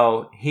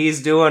 so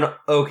he's doing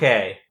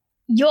okay.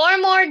 You're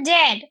more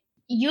dead.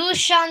 You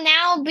shall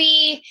now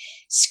be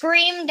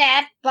screamed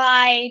at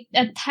by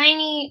a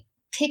tiny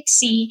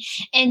pixie,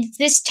 and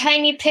this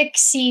tiny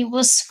pixie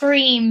will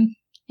scream.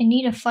 I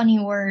need a funny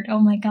word. Oh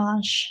my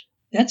gosh.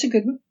 That's a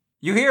good one.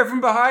 You hear from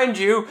behind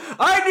you,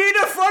 I need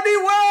a funny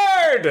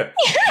word!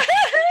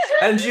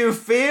 And you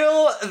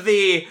feel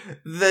the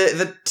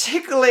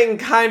tickling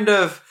kind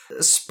of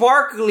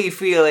sparkly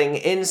feeling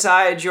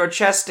inside your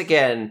chest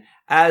again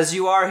as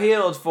you are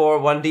healed for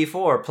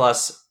 1d4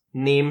 plus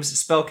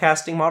Neem's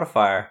spellcasting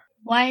modifier.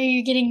 Why are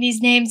you getting these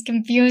names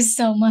confused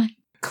so much?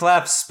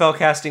 Clef's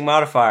spellcasting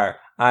modifier.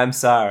 I'm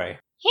sorry.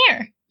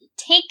 Here,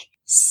 take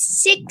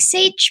 6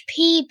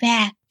 HP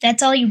back.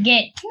 That's all you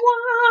get.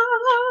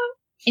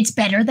 It's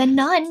better than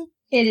none.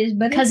 It is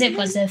better Because it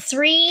was a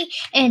 3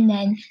 and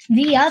then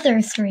the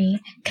other 3.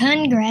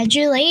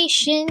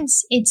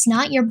 Congratulations. It's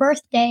not your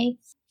birthday.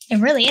 It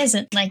really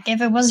isn't. Like,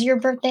 if it was your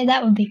birthday,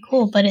 that would be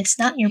cool, but it's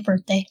not your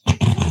birthday.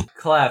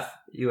 Clef,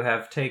 you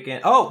have taken...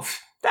 Oh,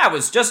 that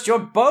was just your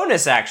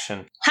bonus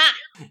action. Ha!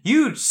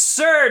 You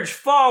surge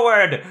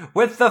forward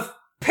with the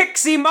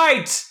pixie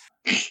might.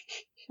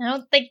 I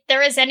don't think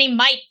there is any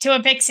might to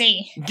a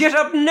pixie. Get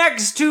up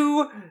next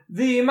to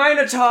the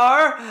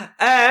Minotaur,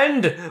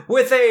 and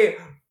with a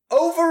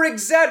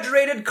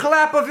over-exaggerated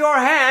clap of your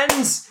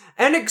hands,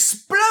 an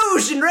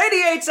explosion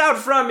radiates out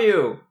from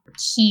you.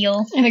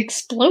 Heal. an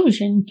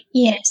explosion.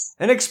 Yes.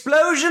 An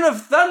explosion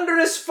of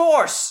thunderous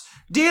force,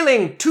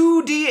 dealing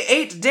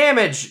 2d8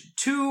 damage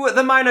to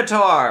the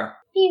Minotaur.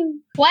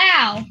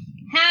 Wow.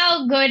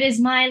 How good is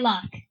my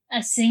luck?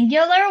 A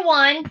singular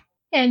 1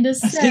 and a A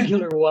 7.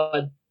 singular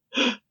one.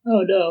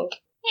 Oh no.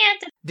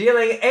 Yeah,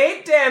 Dealing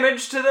 8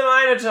 damage to the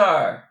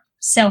Minotaur.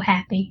 so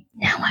happy.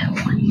 Now I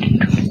want.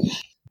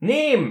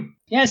 Neem,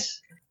 Yes.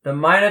 the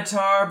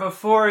Minotaur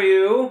before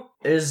you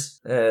is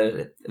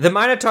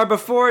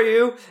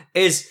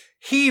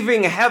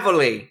heaving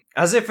heavily,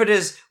 as if it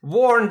is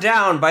worn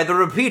down by the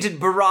repeated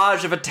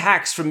barrage of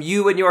attacks from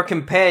you and your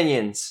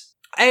companions.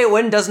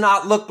 Eowyn does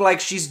not look like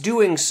she's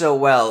doing so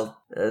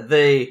well.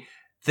 The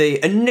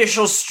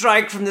initial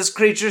strike from this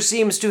creature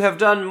seems to have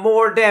done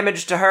more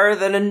damage to her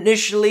than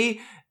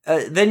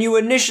you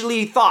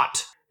initially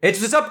thought.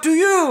 It is up to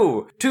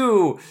you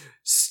to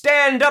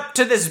stand up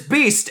to this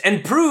beast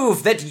and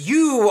prove that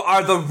you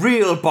are the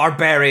real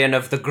barbarian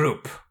of the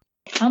group.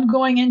 I'm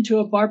going into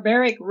a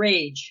barbaric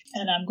rage,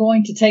 and I'm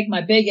going to take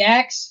my big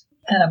axe,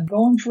 and I'm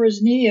going for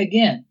his knee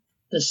again.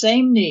 The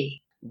same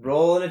knee.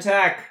 Roll an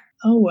attack.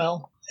 Oh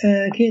well.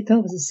 I can't tell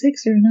if it's a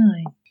 6 or a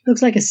 9.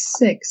 Looks like a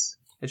 6.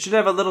 It should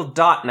have a little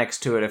dot next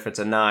to it if it's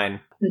a 9.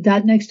 The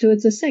dot next to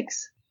it's a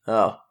 6.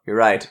 Oh, you're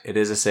right. It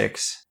is a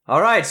 6.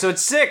 All right, so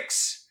it's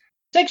 6.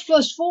 6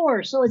 plus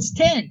 4, so it's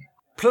 10.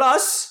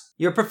 Plus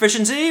your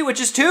proficiency, which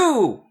is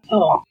 2.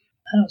 Oh,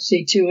 I don't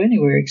see 2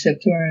 anywhere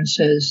except where it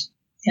says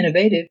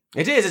innovative.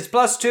 It is, it's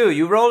plus 2.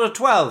 You rolled a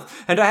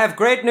 12. And I have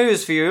great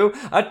news for you.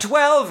 A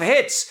 12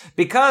 hits.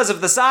 Because of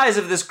the size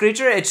of this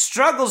creature, it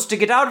struggles to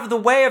get out of the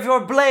way of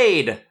your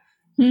blade.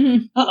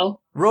 Uh-oh.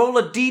 Roll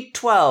a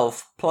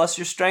d12 plus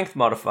your strength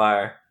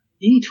modifier.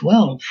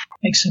 D12.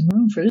 Make some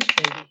room for this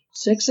baby.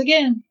 6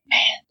 again.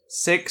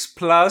 6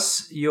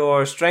 plus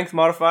your strength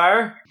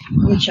modifier.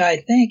 Which I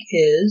think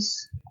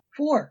is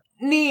 4.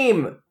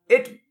 Neem,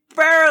 it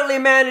barely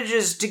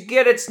manages to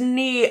get its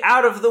knee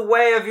out of the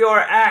way of your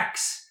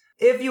axe.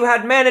 If you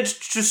had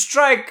managed to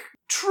strike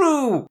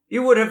true,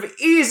 you would have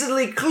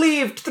easily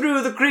cleaved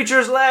through the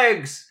creature's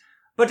legs.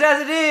 But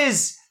as it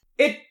is,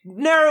 it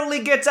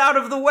narrowly gets out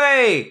of the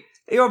way.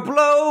 Your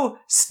blow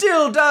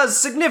still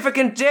does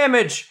significant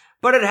damage,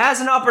 but it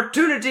has an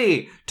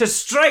opportunity to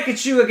strike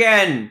at you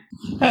again.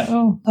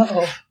 Uh-oh.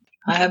 Uh-oh.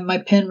 I have my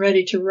pen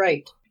ready to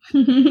write.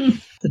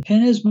 The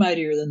pen is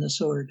mightier than the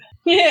sword.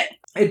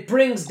 It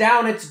brings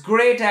down its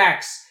great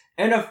axe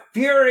in a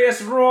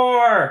furious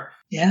roar.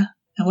 Yeah?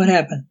 And what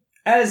happened?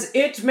 As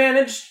it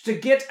managed to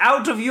get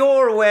out of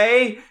your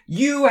way,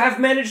 you have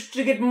managed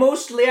to get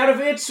mostly out of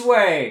its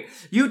way.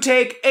 You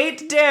take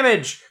 8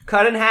 damage,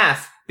 cut in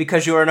half,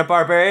 because you're in a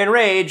barbarian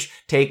rage,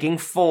 taking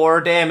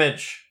 4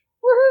 damage.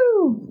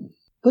 Woohoo!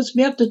 Puts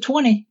me up to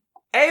 20.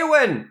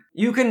 Awen,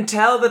 you can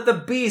tell that the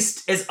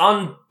beast is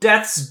on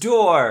death's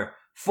door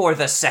for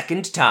the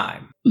second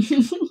time.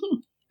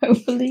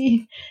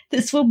 Hopefully,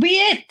 this will be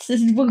it.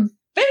 This will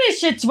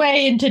finish its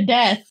way into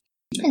death.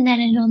 And then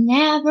it'll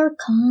never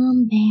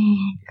come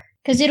back.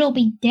 Because it'll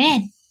be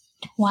dead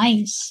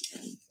twice.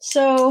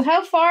 So,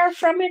 how far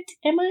from it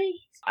am I?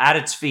 At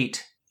its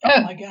feet.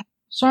 Oh my god.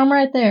 So I'm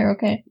right there,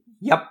 okay.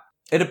 Yep.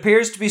 It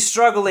appears to be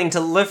struggling to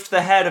lift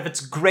the head of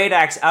its great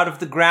axe out of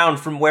the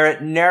ground from where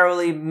it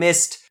narrowly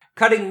missed,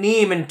 cutting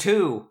Neem in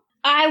 2.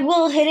 I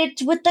will hit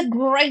it with the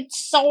great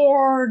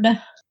sword.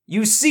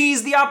 You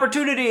seize the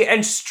opportunity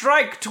and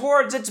strike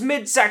towards its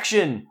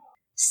midsection.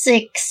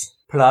 6.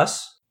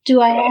 Plus, Do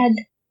I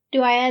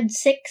add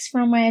 6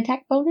 from my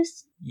attack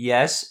bonus?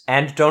 yes,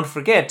 and don't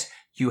forget,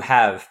 you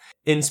have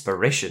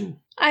inspiration.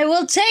 I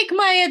will take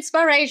my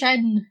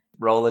inspiration.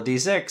 Roll a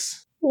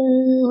d6.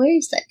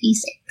 Where's that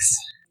d6?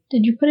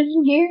 Did you put it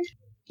in here?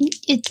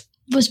 It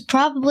was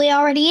probably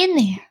already in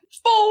there.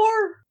 4.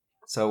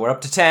 So we're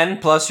up to 10,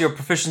 plus your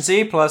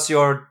proficiency, plus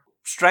your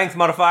strength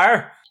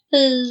modifier.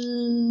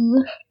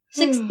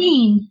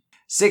 16.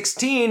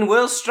 16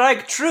 will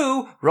strike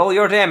true. Roll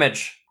your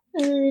damage.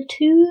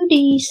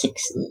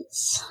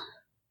 2d6s.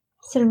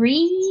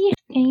 3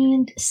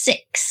 and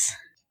 6.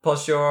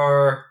 Plus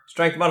your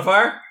strength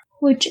modifier.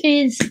 Which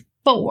is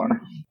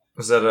 4.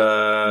 Was that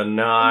a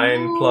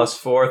 9 plus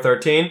 4,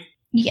 13?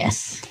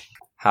 Yes.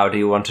 How do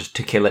you want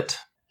to kill it?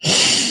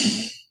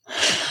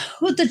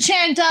 With the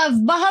chant of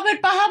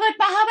Bahamut, Bahamut,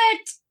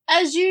 Bahamut,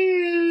 as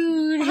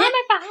you hit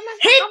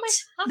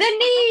the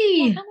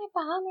knee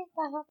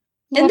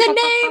in the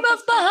name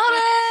of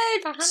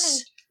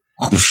Bahamut.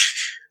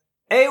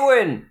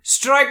 Awen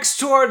strikes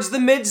towards the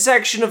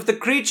midsection of the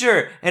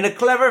creature in a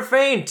clever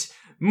feint,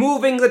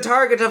 moving the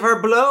target of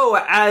her blow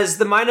as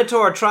the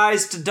Minotaur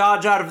tries to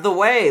dodge out of the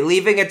way,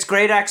 leaving its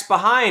great axe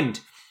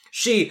behind.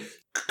 She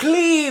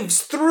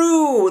cleaves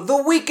through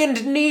the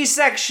weakened knee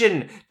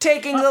section,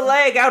 taking the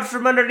leg out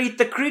from underneath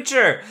the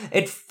creature.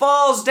 It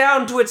falls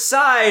down to its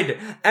side,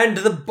 and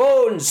the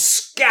bones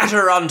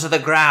scatter onto the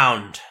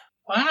ground.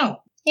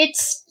 Wow.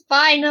 It's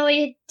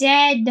finally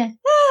dead.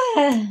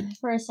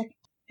 For a second.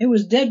 It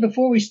was dead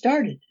before we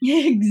started.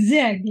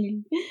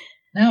 Exactly.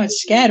 Now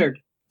it's scattered.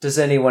 Does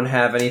anyone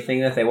have anything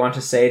that they want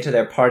to say to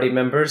their party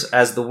members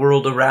as the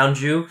world around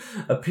you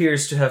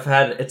appears to have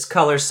had its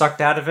color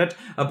sucked out of it?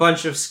 A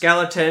bunch of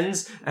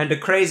skeletons and a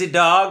crazy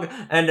dog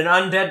and an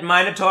undead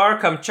minotaur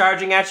come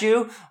charging at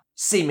you,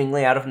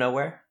 seemingly out of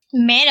nowhere.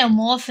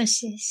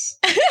 Metamorphosis.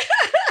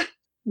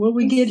 Will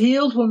we get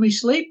healed when we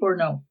sleep or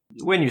no?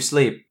 When you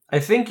sleep. I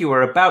think you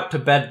are about to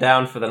bed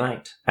down for the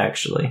night,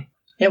 actually.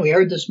 Yeah, we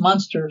heard this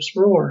monstrous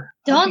roar.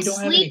 Hope Don't you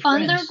have any sleep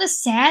under friends. the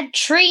sad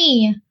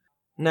tree.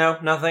 No,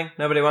 nothing.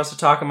 Nobody wants to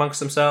talk amongst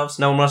themselves.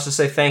 No one wants to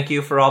say thank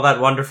you for all that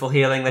wonderful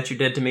healing that you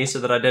did to me so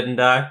that I didn't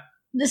die.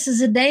 This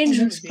is a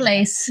dangerous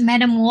place.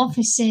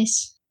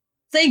 Metamorphosis.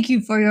 Thank you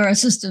for your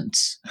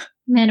assistance.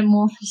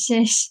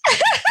 Metamorphosis.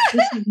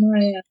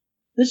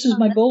 This is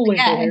my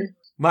Bullwinkle guy. here.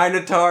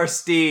 Minotaur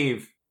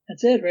Steve.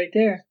 That's it right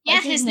there. Yeah,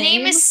 What's his his name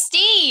name? is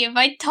Steve.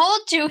 I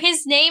told you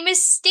his name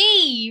is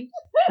Steve.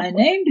 I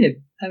named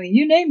him. I mean,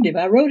 you named him.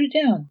 I wrote it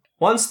down.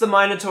 Once the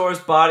Minotaur's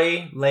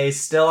body lays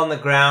still on the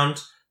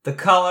ground, the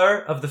color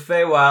of the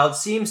Feywild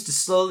seems to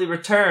slowly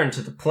return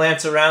to the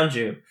plants around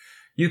you.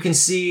 You can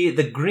see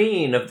the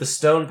green of the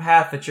stone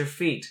path at your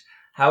feet.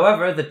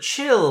 However, the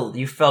chill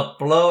you felt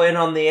blow in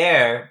on the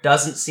air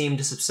doesn't seem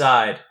to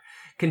subside.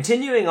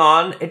 Continuing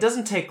on, it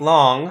doesn't take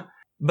long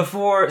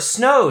before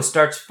snow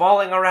starts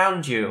falling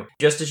around you,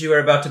 just as you are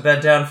about to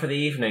bed down for the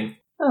evening.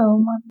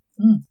 Oh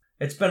my.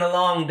 It's been a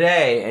long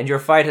day, and your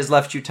fight has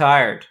left you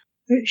tired.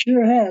 It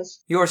sure has.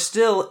 You're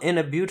still in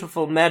a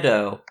beautiful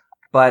meadow,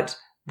 but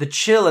the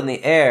chill in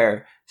the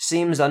air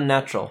seems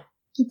unnatural.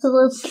 It's a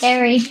little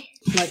scary.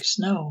 Like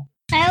snow.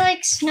 I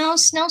like snow.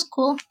 Snow's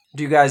cool.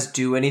 Do you guys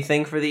do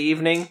anything for the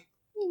evening?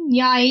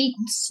 Yeah, I eat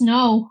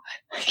snow.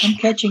 I'm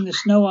catching the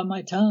snow on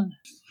my tongue.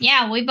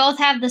 Yeah, we both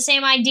have the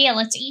same idea.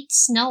 Let's eat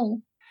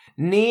snow.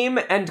 Neem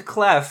and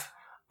Clef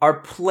are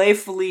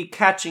playfully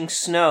catching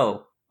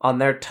snow on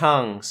their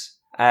tongues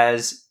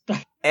as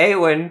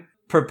Awen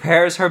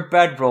prepares her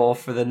bedroll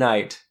for the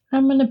night.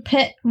 I'm gonna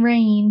pet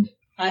Rain.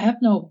 I have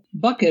no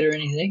bucket or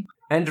anything.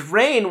 And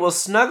Rain will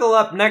snuggle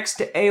up next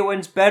to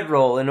Awen's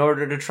bedroll in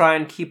order to try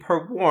and keep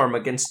her warm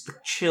against the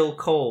chill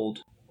cold.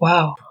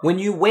 Wow. When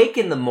you wake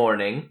in the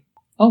morning,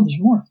 Oh, there's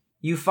more.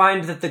 you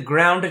find that the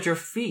ground at your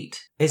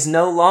feet is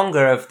no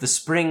longer of the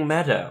spring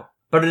meadow,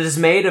 but it is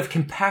made of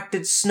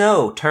compacted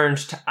snow turned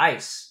to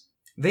ice.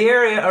 The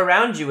area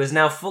around you is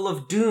now full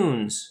of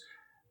dunes,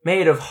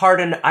 made of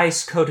hardened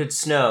ice-coated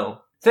snow.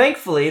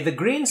 Thankfully, the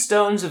green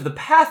stones of the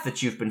path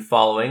that you've been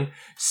following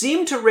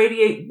seem to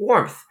radiate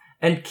warmth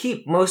and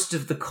keep most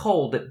of the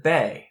cold at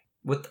bay,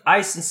 with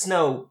ice and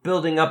snow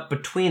building up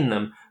between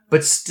them,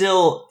 but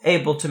still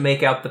able to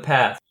make out the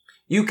path.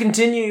 You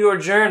continue your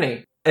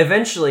journey,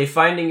 eventually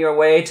finding your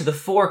way to the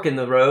fork in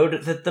the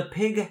road that the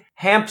pig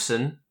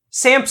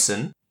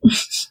Samson,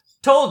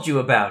 told you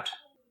about.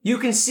 You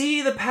can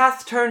see the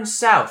path turn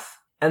south,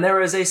 and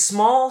there is a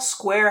small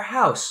square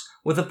house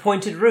with a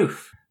pointed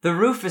roof. The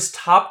roof is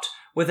topped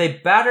with a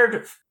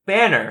battered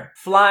banner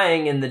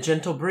flying in the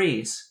gentle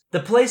breeze. The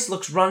place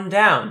looks run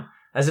down,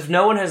 as if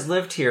no one has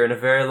lived here in a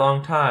very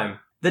long time.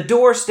 The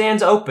door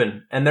stands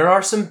open, and there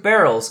are some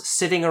barrels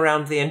sitting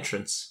around the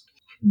entrance.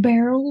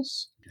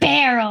 Barrels?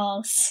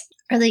 Barrels.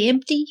 Are they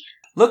empty?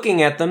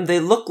 Looking at them, they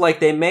look like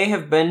they may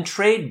have been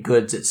trade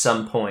goods at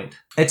some point.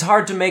 It's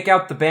hard to make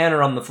out the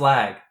banner on the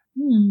flag.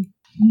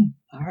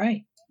 All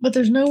right. But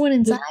there's no one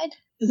inside?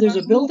 There's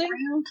a building?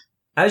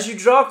 As you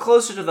draw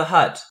closer to the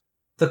hut,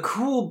 the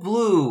cool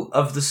blue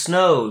of the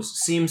snows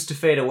seems to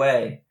fade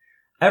away.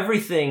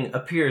 Everything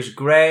appears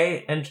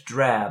gray and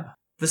drab.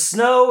 The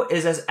snow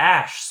is as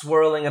ash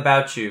swirling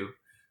about you.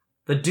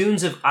 The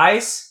dunes of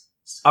ice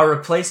are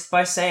replaced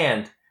by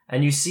sand,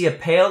 and you see a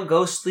pale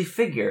ghostly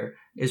figure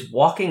is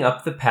walking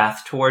up the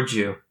path towards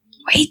you.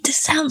 Wait, this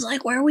sounds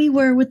like where we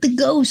were with the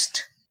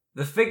ghost.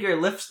 The figure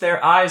lifts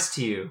their eyes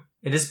to you.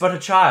 It is but a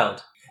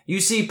child. You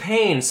see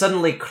pain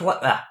suddenly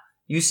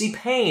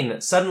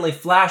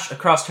flash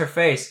across her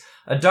face.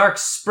 A dark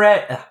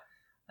spread.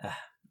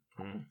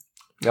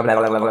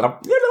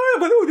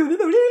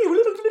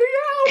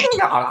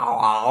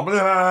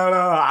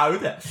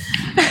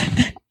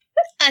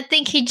 I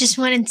think he just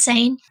went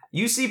insane.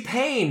 You see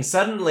pain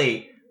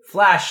suddenly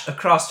flash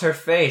across her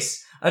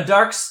face. A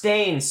dark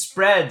stain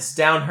spreads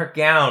down her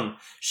gown.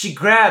 She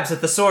grabs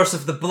at the source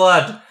of the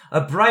blood. A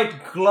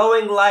bright,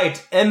 glowing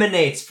light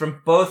emanates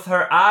from both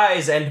her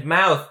eyes and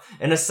mouth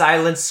in a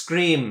silent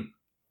scream.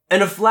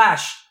 In a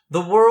flash,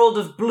 the world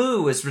of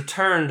blue is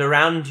returned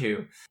around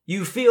you.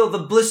 You feel the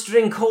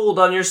blistering cold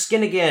on your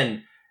skin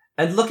again.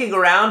 And looking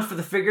around for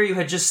the figure you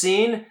had just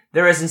seen,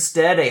 there is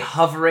instead a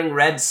hovering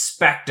red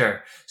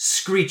specter,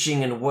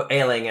 screeching and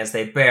wailing as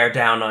they bear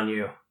down on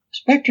you.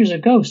 Spectre's a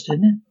ghost,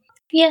 isn't it?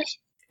 Yes.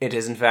 It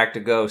is in fact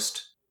a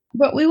ghost.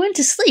 But we went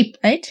to sleep,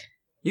 right?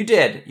 You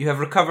did. You have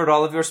recovered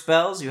all of your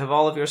spells. You have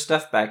all of your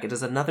stuff back. It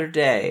is another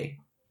day.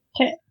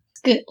 Okay,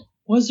 good.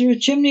 Was there a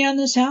chimney on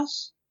this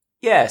house?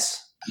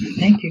 Yes.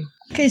 Thank you.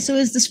 Okay, so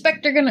is the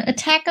specter gonna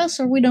attack us,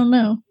 or we don't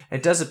know?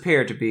 It does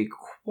appear to be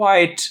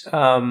quite,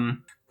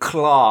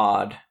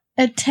 clawed.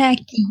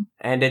 Attacking.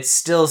 And it's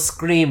still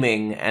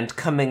screaming and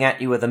coming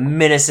at you with a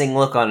menacing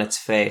look on its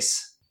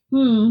face.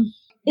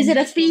 Is it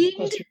a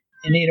fiend?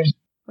 You need 'em.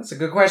 That's a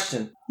good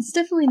question. It's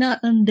definitely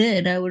not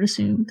undead, I would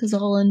assume, because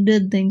all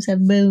undead things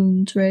have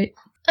bones, right?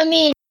 I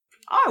mean,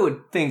 I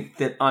would think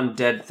that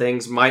undead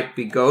things might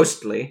be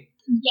ghostly.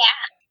 yeah.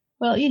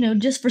 Well,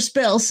 just for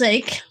spell's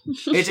sake.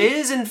 It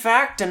is, in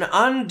fact, an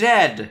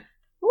undead.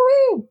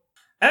 Woo!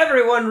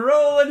 Everyone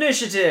roll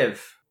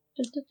initiative.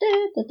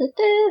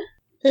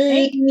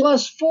 8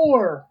 plus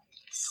 4.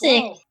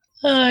 6.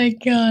 I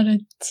got a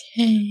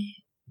 10.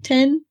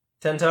 10?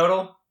 10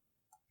 total?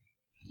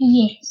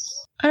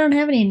 Yes. I don't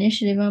have any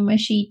initiative on my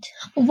sheet.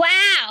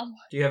 Wow.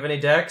 Do you have any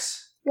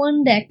dex?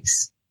 1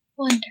 dex.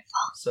 Wonderful.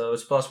 So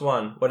it's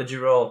 +1. What did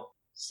you roll?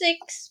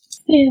 6.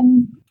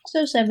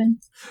 So 7.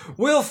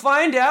 We'll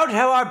find out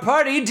how our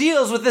party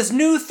deals with this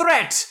new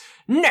threat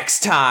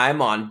next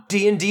time on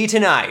D&D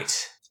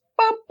Tonight.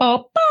 Bop,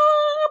 bop,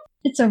 bop.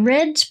 It's a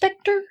red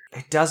specter?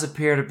 It does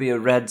appear to be a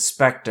red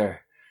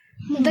specter.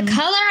 The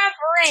color of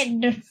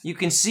red. You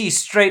can see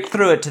straight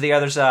through it to the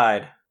other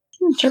side.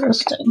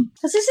 Interesting.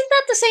 Because isn't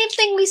that the same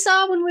thing we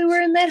saw when we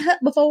were in that hut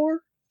before?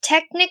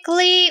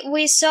 Technically,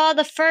 we saw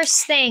the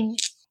first thing.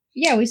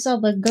 Yeah, we saw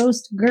the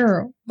ghost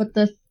girl, but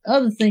the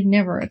other thing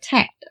never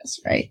attacked us,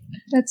 right?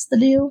 That's the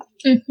deal?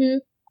 Mm-hmm.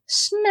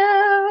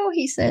 Snow,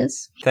 he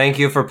says. Thank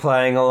you for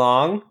playing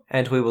along,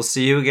 and we will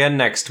see you again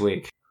next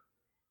week.